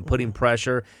game and putting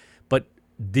pressure. But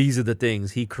these are the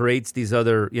things. He creates these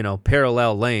other,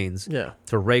 parallel lanes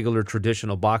to regular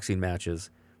traditional boxing matches.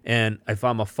 And if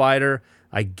I'm a fighter,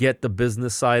 I get the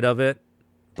business side of it,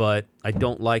 but I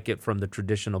don't like it from the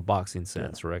traditional boxing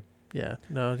sense, Rick. Yeah,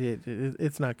 no,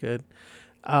 it's not good.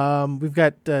 We've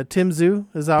got Tim Tszyu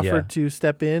has offered to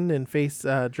step in and face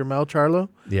Jermell Charlo.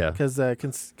 Yeah, because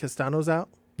Castano's out.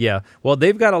 Yeah, well,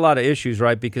 they've got a lot of issues,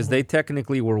 right? Because they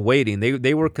technically were waiting.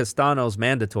 They were Castano's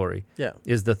mandatory. Yeah,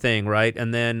 is the thing, right?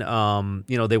 And then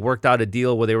they worked out a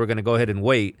deal where they were going to go ahead and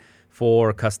wait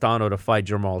for Castano to fight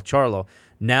Jermell Charlo.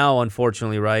 Now,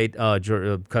 unfortunately, right,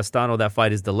 Castano, that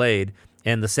fight is delayed.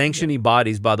 And the sanctioning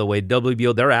bodies, by the way,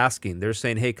 WBO, they're asking. They're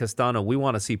saying, hey, Castano, we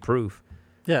want to see proof.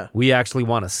 Yeah. We actually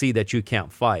want to see that you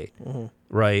can't fight,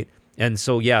 right? And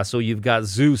so, so you've got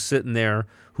Tszyu sitting there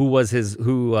who was his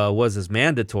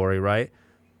mandatory, right,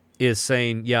 is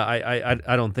saying, I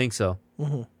don't think so,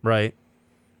 right?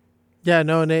 Yeah,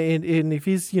 no, and if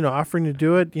he's, offering to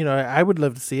do it, I would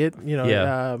love to see it.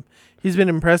 He's been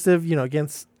impressive,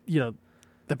 against, the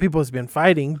people he's been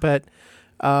fighting, but...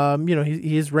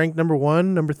 he is ranked number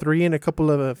 1, number 3 in a couple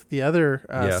of the other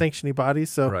sanctioning bodies.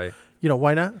 So,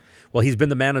 why not? Well, he's been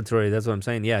the mandatory. That's what I'm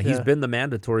saying. Yeah, he's been the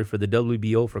mandatory for the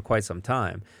WBO for quite some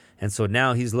time. And so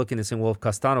now he's looking and saying, well, if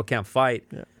Castano can't fight,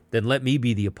 then let me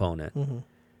be the opponent.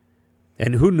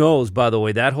 And who knows, by the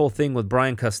way, that whole thing with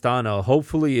Brian Castano,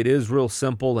 hopefully it is real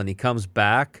simple and he comes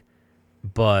back.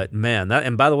 But, man,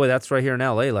 and by the way, that's right here in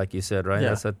L.A., like you said, right? Yeah.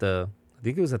 That's I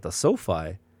think it was at the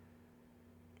SoFi.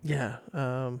 Yeah.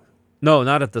 No,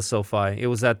 not at the SoFi. It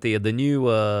was at the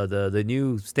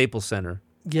new Staples Center.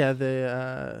 Yeah,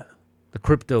 the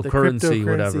cryptocurrency,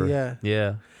 whatever.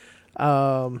 Yeah.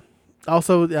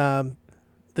 Also,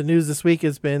 the news this week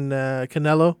has been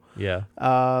Canelo. Yeah.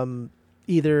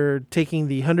 Either taking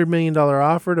the $100 million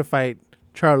offer to fight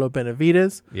Charlo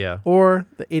Benavidez. Yeah. Or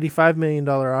the $85 million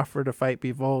offer to fight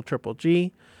Bivol Triple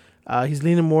G. He's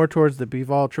leaning more towards the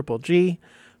Bivol Triple G,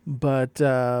 but.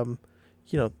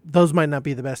 Those might not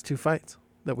be the best two fights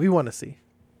that we want to see.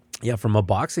 Yeah, from a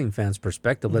boxing fan's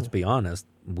perspective, let's be honest.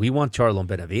 We want Charlo and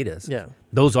Benavidez. Yeah.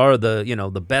 Those are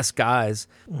the best guys.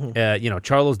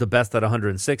 Charlo's the best at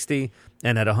 160,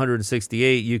 and at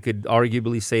 168, you could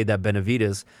arguably say that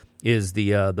Benavidez is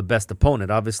the best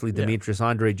opponent. Obviously, Demetrius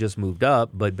Andre just moved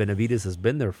up, but Benavidez has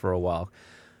been there for a while.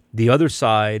 The other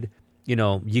side, you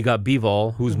got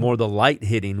Bivol, who's more the light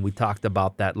hitting. We talked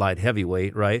about that light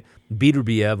heavyweight, right?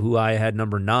 Beterbiev, who I had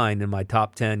number 9 in my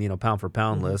top 10, pound for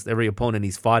pound list. Every opponent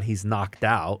he's fought, he's knocked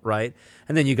out, right?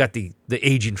 And then you got the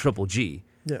aging Triple G.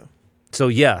 Yeah. So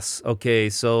yes, okay.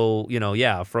 So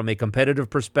from a competitive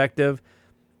perspective,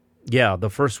 the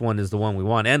first one is the one we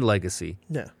want, and legacy.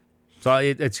 Yeah. So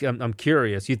I'm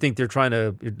curious. You think they're trying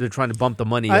to bump the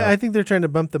money up? I think they're trying to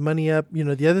bump the money up.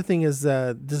 The other thing is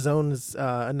DAZN has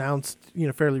announced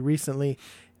fairly recently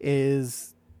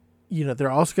is they're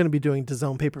also going to be doing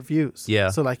DAZN pay-per-views. Yeah.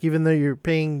 So like even though you're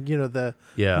paying the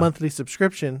monthly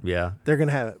subscription, they're going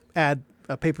to add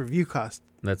a pay-per-view cost.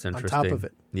 That's interesting. On top of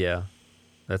it. Yeah,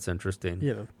 that's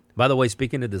interesting. By the way,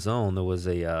 speaking of DAZN, there was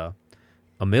a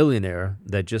millionaire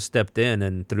that just stepped in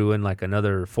and threw in like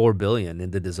another $4 billion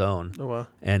into DAZN. Oh wow!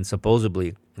 And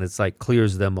supposedly it's like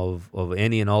clears them of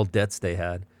any and all debts they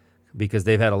had, because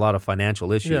they've had a lot of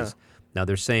financial issues. Yeah. Now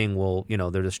they're saying, well,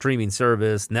 they're a streaming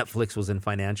service. Netflix was in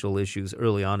financial issues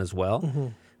early on as well. Mm-hmm.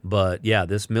 But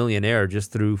this millionaire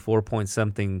just threw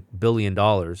 $4.something billion,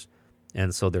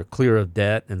 and so they're clear of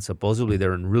debt, and supposedly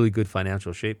they're in really good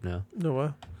financial shape now. Oh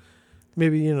wow!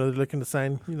 Maybe they're looking to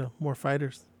sign more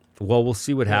fighters. Well, we'll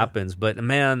see what happens. But,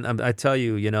 man, I tell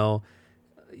you, we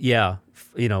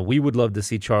would love to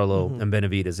see Charlo and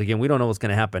Benavidez. Again, we don't know what's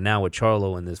going to happen now with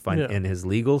Charlo in his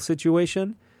legal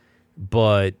situation.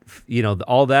 But,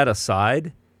 all that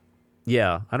aside,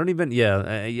 I don't even,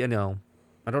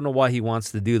 I don't know why he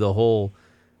wants to do the whole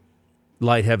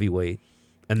light heavyweight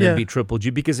and then be Triple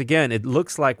G. Because, again, it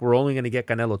looks like we're only going to get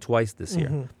Canelo twice this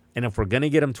year. And if we're going to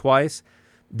get him twice,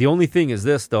 the only thing is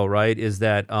this, though, right, is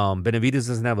that Benavidez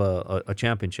doesn't have a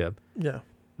championship. Yeah.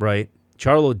 Right?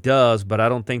 Charlo does, but I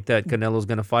don't think that Canelo's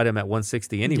going to fight him at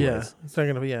 160 anyways. Yeah, it's not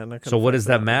going to be, not so what does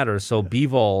that matter? So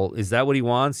Bivol, is that what he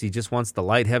wants? He just wants the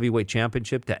light heavyweight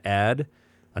championship to add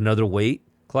another weight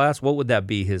class? What would that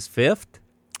be, his 5th?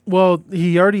 Well,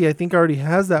 he already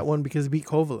has that one because he beat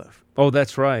Kovalev. Oh,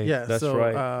 that's right. Yeah, that's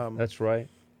right. That's right.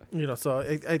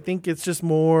 So I think it's just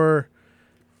more,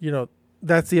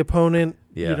 that's the opponent.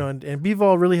 Yeah. And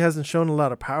Bivol really hasn't shown a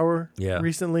lot of power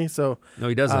recently. So no,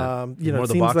 he doesn't. It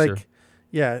seems boxer. Like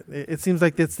it seems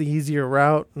like that's the easier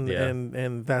route,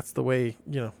 and that's the way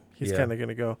he's kind of going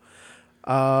to go.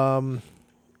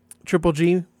 Triple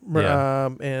G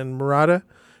and Murata.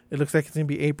 It looks like it's going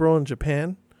to be April in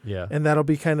Japan. Yeah, and that'll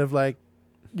be kind of like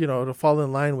to fall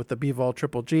in line with the Bivol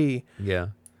Triple G. Yeah,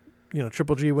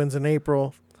 Triple G wins in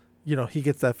April. He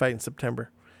gets that fight in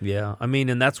September. Yeah, I mean,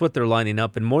 and that's what they're lining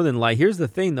up. And more than here's the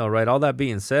thing, though, right? All that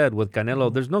being said, with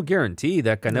Canelo, there's no guarantee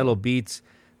that Canelo beats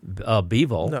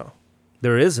Bivol. No.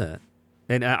 There isn't.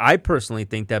 And I personally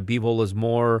think that Bivol is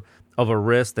more of a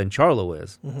risk than Charlo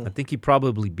is. I think he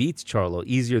probably beats Charlo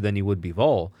easier than he would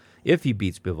Bivol if he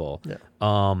beats Bivol. Yeah.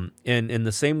 And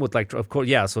the same with, of course,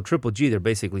 so Triple G, they're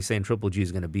basically saying Triple G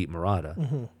is going to beat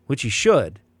Murata, which he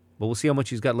should. But we'll see how much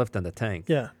he's got left in the tank.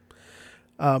 Yeah.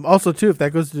 Also, too, if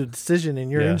that goes to a decision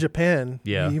and you're in Japan,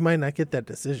 you might not get that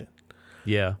decision.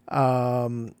 Yeah.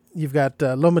 You've got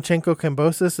Lomachenko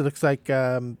Kambosos. It looks like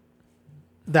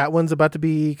that one's about to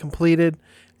be completed.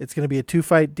 It's going to be a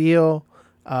 2-fight deal.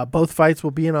 Both fights will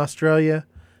be in Australia.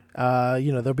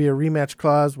 There'll be a rematch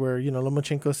clause where,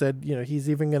 Lomachenko said, he's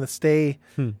even going to stay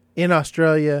in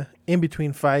Australia in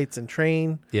between fights and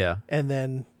train. Yeah. And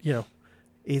then,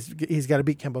 he's got to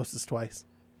beat Kambosos twice.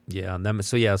 Yeah,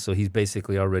 so he's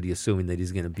basically already assuming that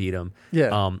he's going to beat him.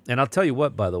 Yeah. And I'll tell you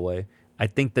what, by the way, I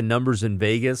think the numbers in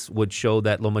Vegas would show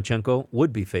that Lomachenko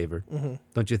would be favored.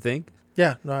 Don't you think?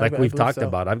 Yeah. No, like we've talked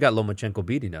about. I've got Lomachenko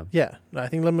beating him. Yeah. I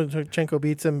think Lomachenko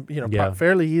beats him,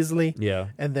 fairly easily. Yeah.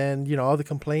 And then, all the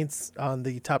complaints on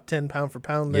the top 10 pound for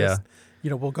pound list,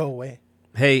 will go away.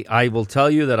 Hey, I will tell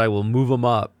you that I will move him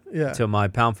up to my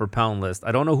pound for pound list.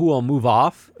 I don't know who I'll move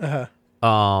off.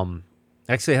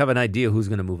 Actually, I have an idea who's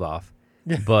going to move off.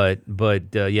 But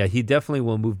he definitely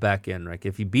will move back in. Like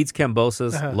if he beats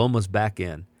Kambosos, Loma's back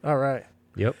in. All right.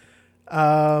 Yep.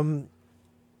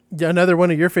 Another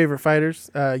one of your favorite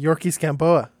fighters, Yorkis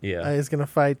Gamboa, is going to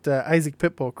fight Isaac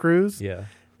Pitbull Cruz. Yeah.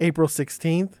 April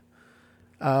 16th.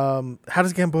 How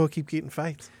does Gamboa keep getting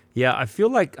fights? Yeah, I feel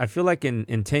like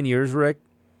in 10 years, Rick,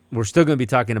 we're still going to be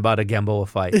talking about a Gamboa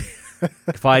fight,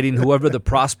 fighting whoever the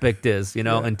prospect is.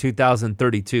 In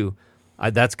 2032.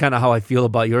 That's kind of how I feel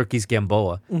about Yorkis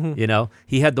Gamboa. Mm-hmm. You know,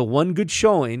 he had the one good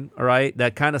showing, all right,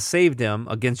 that kind of saved him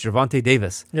against Gervonta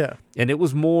Davis. Yeah. And it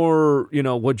was more,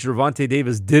 what Gervonta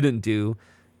Davis didn't do,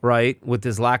 right, with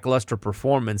his lackluster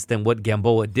performance than what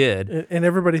Gamboa did. And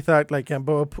everybody thought like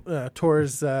Gamboa tore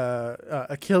his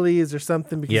Achilles or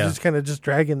something because he's kind of just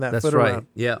dragging that foot around.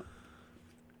 Yeah.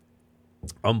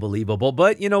 Unbelievable.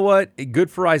 But you know what? Good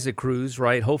for Isaac Cruz,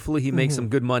 right? Hopefully he makes some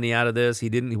good money out of this. He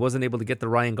wasn't able to get the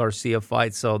Ryan Garcia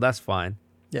fight, so that's fine.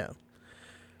 Yeah.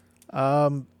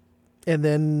 And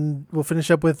then we'll finish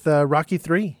up with Rocky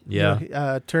 3.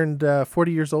 Yeah. Turned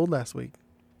 40 years old last week.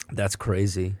 That's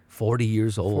crazy. 40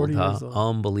 years old, 40 huh? years old.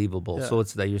 Unbelievable. Yeah. So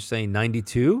it's that you're saying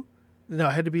 92? No,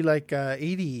 it had to be like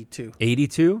 82.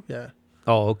 82? Yeah.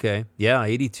 Oh, okay. Yeah,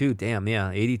 82. Damn,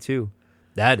 yeah, 82.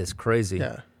 That is crazy.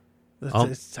 Yeah.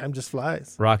 Time just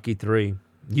flies. Rocky 3.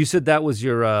 You said that was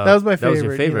your that was my favorite. That was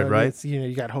your favorite, right? It's,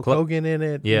 you got Hulk Hogan in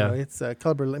it. Yeah. It's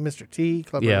Clubber Mr. T,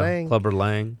 Clubber Lang. Clubber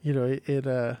Lang.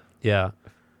 Yeah.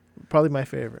 Probably my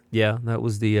favorite. Yeah, that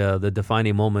was the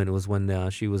defining moment. It was when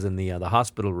she was in the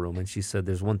hospital room and she said,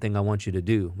 "There's one thing I want you to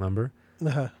do. Remember,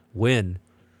 win."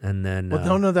 And then,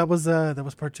 no, that was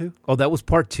part 2. Oh, that was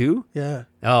part 2. Yeah.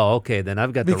 Oh, okay. Then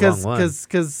I've got the wrong one.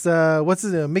 Because what's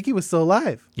his name? Mickey was still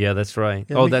alive. Yeah, that's right.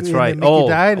 Yeah, that's right. Mickey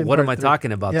died in what am part I 3.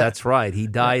 talking about? Yeah. That's right. He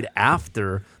died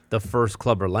after the first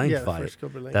Clubber Lang The fight. first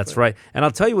Clubber Lang That's fight. right. And I'll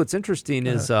tell you what's interesting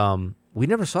is we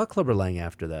never saw Clubber Lang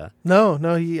after that. No,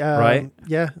 he right.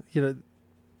 Yeah,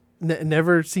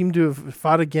 never seemed to have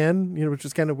fought again. Which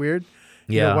is kind of weird.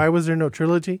 Yeah. Why was there no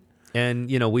trilogy? And,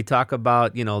 we talk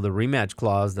about, the rematch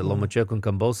clause that Lomachenko and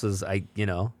Kambosos,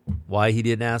 why he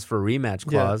didn't ask for a rematch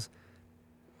clause.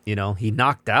 Yeah. He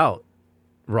knocked out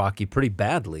Rocky pretty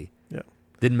badly. Yeah.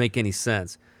 Didn't make any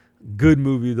sense. Good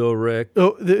movie, though, Rick.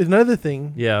 Oh, another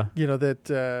thing. Yeah.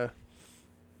 That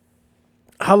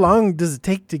how long does it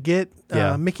take to get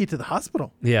Mickey to the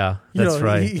hospital? Yeah, that's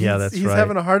right. He's right.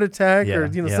 having a heart attack or,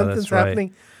 something's that's right.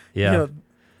 happening. Yeah.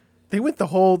 They went the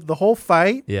whole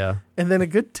fight. Yeah. And then a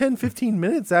good 10, 15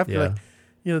 minutes after,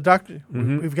 doctor,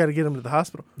 we've got to get him to the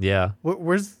hospital. Yeah. What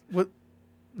was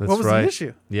right. the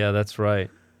issue? Yeah, that's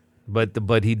right.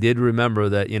 But he did remember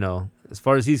that, as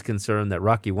far as he's concerned, that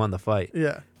Rocky won the fight.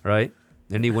 Yeah. Right?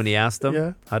 And when he asked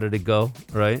him, how did it go?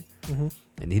 Right? Mm-hmm.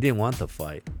 And he didn't want the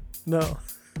fight. No.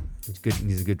 He's good.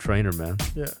 He's a good trainer, man.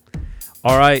 Yeah.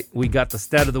 All right. We got the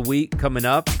stat of the week coming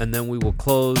up, and then we will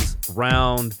close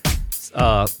round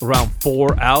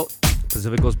 4 out.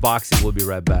 Pacific Coast Boxing. We'll be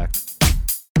right back.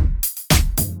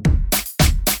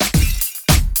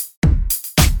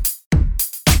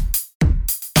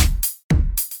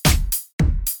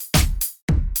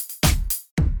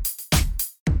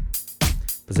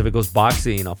 Pacific Coast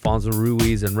Boxing. Alfonso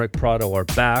Ruiz and Rick Prado are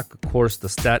back. Of course, the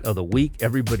stat of the week.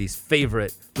 Everybody's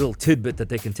favorite little tidbit that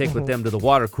they can take with them to the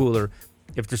water cooler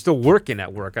if they're still working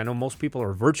at work. I know most people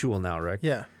are virtual now, Rick.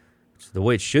 Yeah. It's the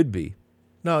way it should be.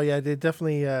 No, yeah, they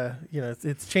definitely,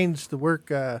 it's changed the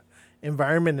work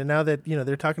environment, and now that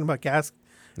they're talking about gas,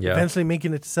 eventually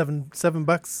making it to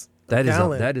 $7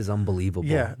 That is unbelievable.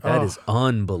 Yeah, that is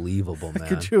unbelievable, man.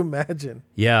 Could you imagine?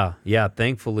 Yeah.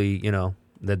 Thankfully,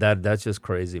 that's just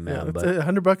crazy, man. Yeah, but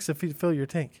 $100 if you fill your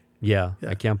tank. Yeah,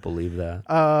 I can't believe that.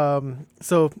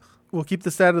 So we'll keep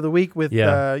the stat of the week with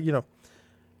Jaime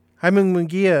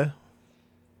Munguia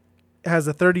has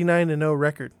a 39-0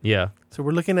 record. Yeah. So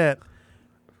we're looking at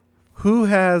who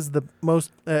has the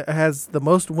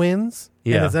most wins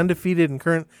and is undefeated and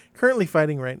currently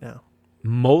fighting right now.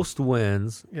 Most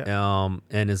wins and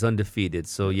is undefeated.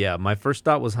 So my first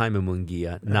thought was Jaime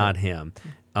Munguia, not him.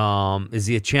 Is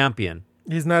he a champion?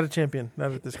 He's not a champion,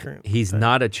 not at this current. He's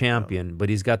not a champion, but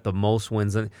he's got the most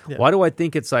wins. Why do I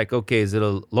think it's like, okay, is it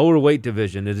a lower weight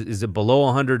division? Is it below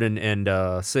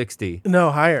 160?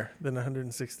 No, higher than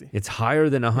 160. It's higher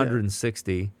than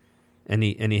 160, and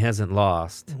he hasn't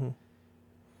lost. Mm-hmm.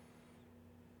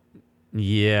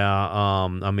 Yeah,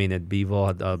 I mean, at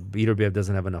Bivol, Beterbiev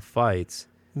doesn't have enough fights.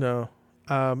 No.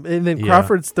 And then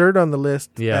Crawford's third on the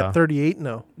list at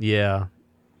 38-0. Yeah.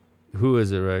 Who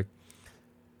is it, Rick?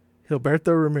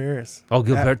 Gilberto Ramirez. Oh,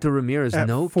 Gilberto Ramirez. At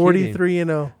no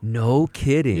 43-0. No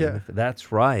kidding. Yeah.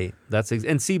 That's right.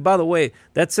 And see, by the way,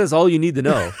 that says all you need to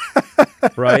know,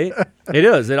 right? It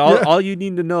is. All you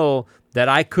need to know that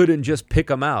I couldn't just pick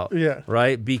him out,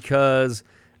 right? Because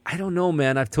I don't know,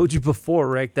 man. I've told you before,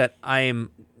 Rick, that I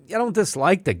don't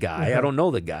dislike the guy. I don't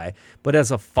know the guy. But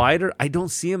as a fighter, I don't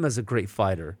see him as a great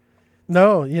fighter.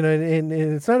 No, and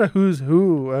it's not a who's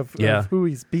who of who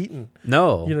he's beaten.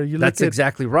 No, that's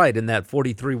exactly right. In that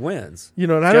 43 wins,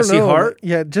 and I Jesse don't know. Hart,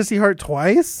 Jesse Hart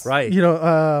twice, right?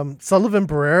 Sullivan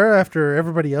Barrera after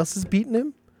everybody else has beaten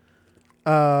him.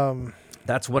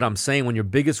 That's what I'm saying. When your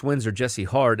biggest wins are Jesse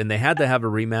Hart, and they had to have a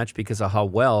rematch because of how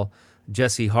well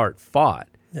Jesse Hart fought.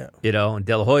 Yeah. And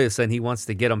De La Hoya said he wants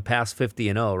to get him past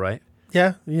 50-0, right?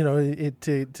 Yeah,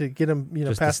 to get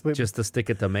him, past just to stick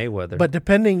it to Mayweather. But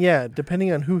depending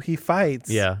on who he fights,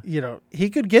 he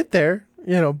could get there,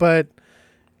 but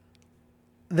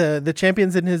the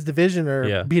champions in his division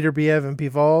are Peter Biev and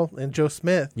Bivol and Joe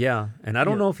Smith. Yeah, and I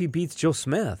don't know if he beats Joe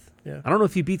Smith. Yeah. I don't know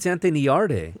if he beats Anthony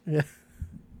Yarde. Yeah.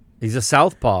 He's a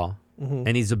southpaw,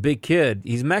 and he's a big kid.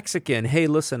 He's Mexican. Hey,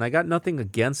 listen, I got nothing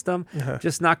against him.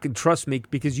 Just not going to trust me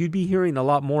because you'd be hearing a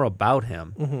lot more about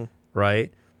him,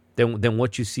 right, than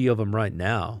what you see of him right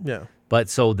now. Yeah. But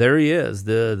so there he is,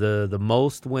 the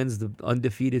most wins, the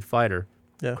undefeated fighter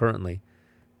currently.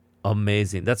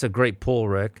 Amazing. That's a great pull,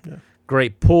 Rick. Yeah.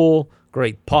 Great pull,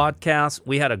 great podcast.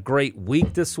 We had a great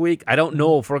week this week. I don't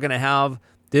know if we're going to have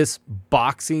this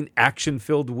boxing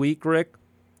action-filled week, Rick,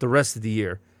 the rest of the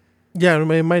year. Yeah,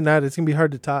 it might not. It's going to be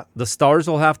hard to top. The stars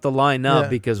will have to line up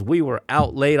because we were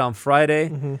out late on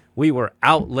Friday. We were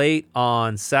out late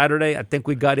on Saturday. I think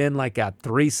we got in like at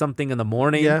 3-something in the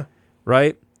morning. Yeah.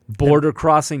 Right? Border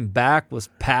crossing back was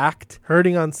packed.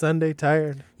 Hurting on Sunday,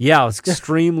 tired. Yeah, I was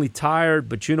extremely tired,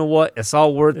 but you know what? It's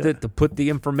all worth it to put the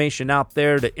information out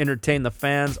there to entertain the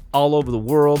fans all over the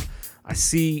world. I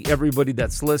see everybody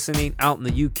that's listening out in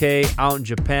the UK, out in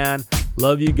Japan.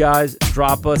 Love you guys.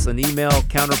 Drop us an email,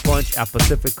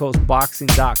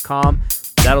 counterpunch@pacificcoastboxing.com.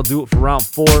 That'll do it for round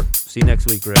 4. See you next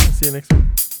week, Rick. See you next week.